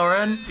 Cheers,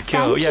 Lauren.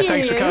 Cool. Thank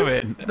Thanks for you.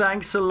 coming.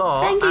 Thanks a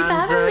lot. Thank you for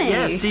having me.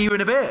 Yeah, see you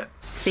in a bit.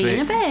 See you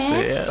in a bit.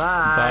 See ya.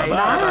 Bye.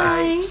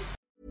 Bye.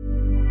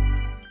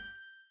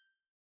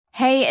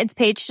 Hey, it's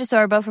Paige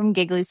DeSorbo from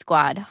Giggly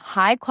Squad.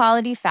 High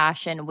quality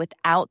fashion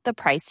without the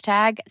price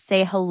tag.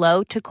 Say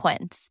hello to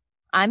Quince.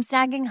 I'm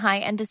snagging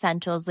high-end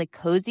essentials like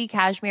cozy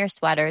cashmere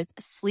sweaters,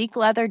 sleek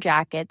leather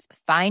jackets,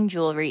 fine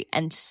jewelry,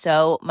 and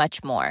so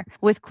much more.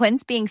 With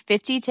Quince being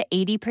 50 to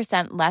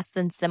 80% less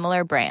than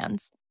similar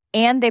brands.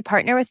 And they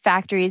partner with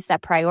factories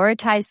that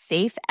prioritize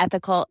safe,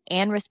 ethical,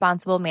 and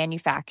responsible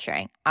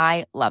manufacturing.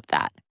 I love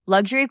that.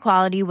 Luxury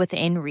quality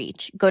within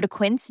reach. Go to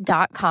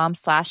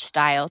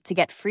quince.com/style to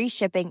get free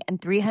shipping and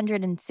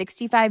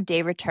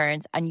 365-day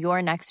returns on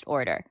your next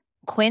order.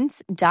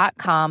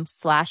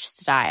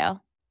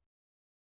 Quince.com/style.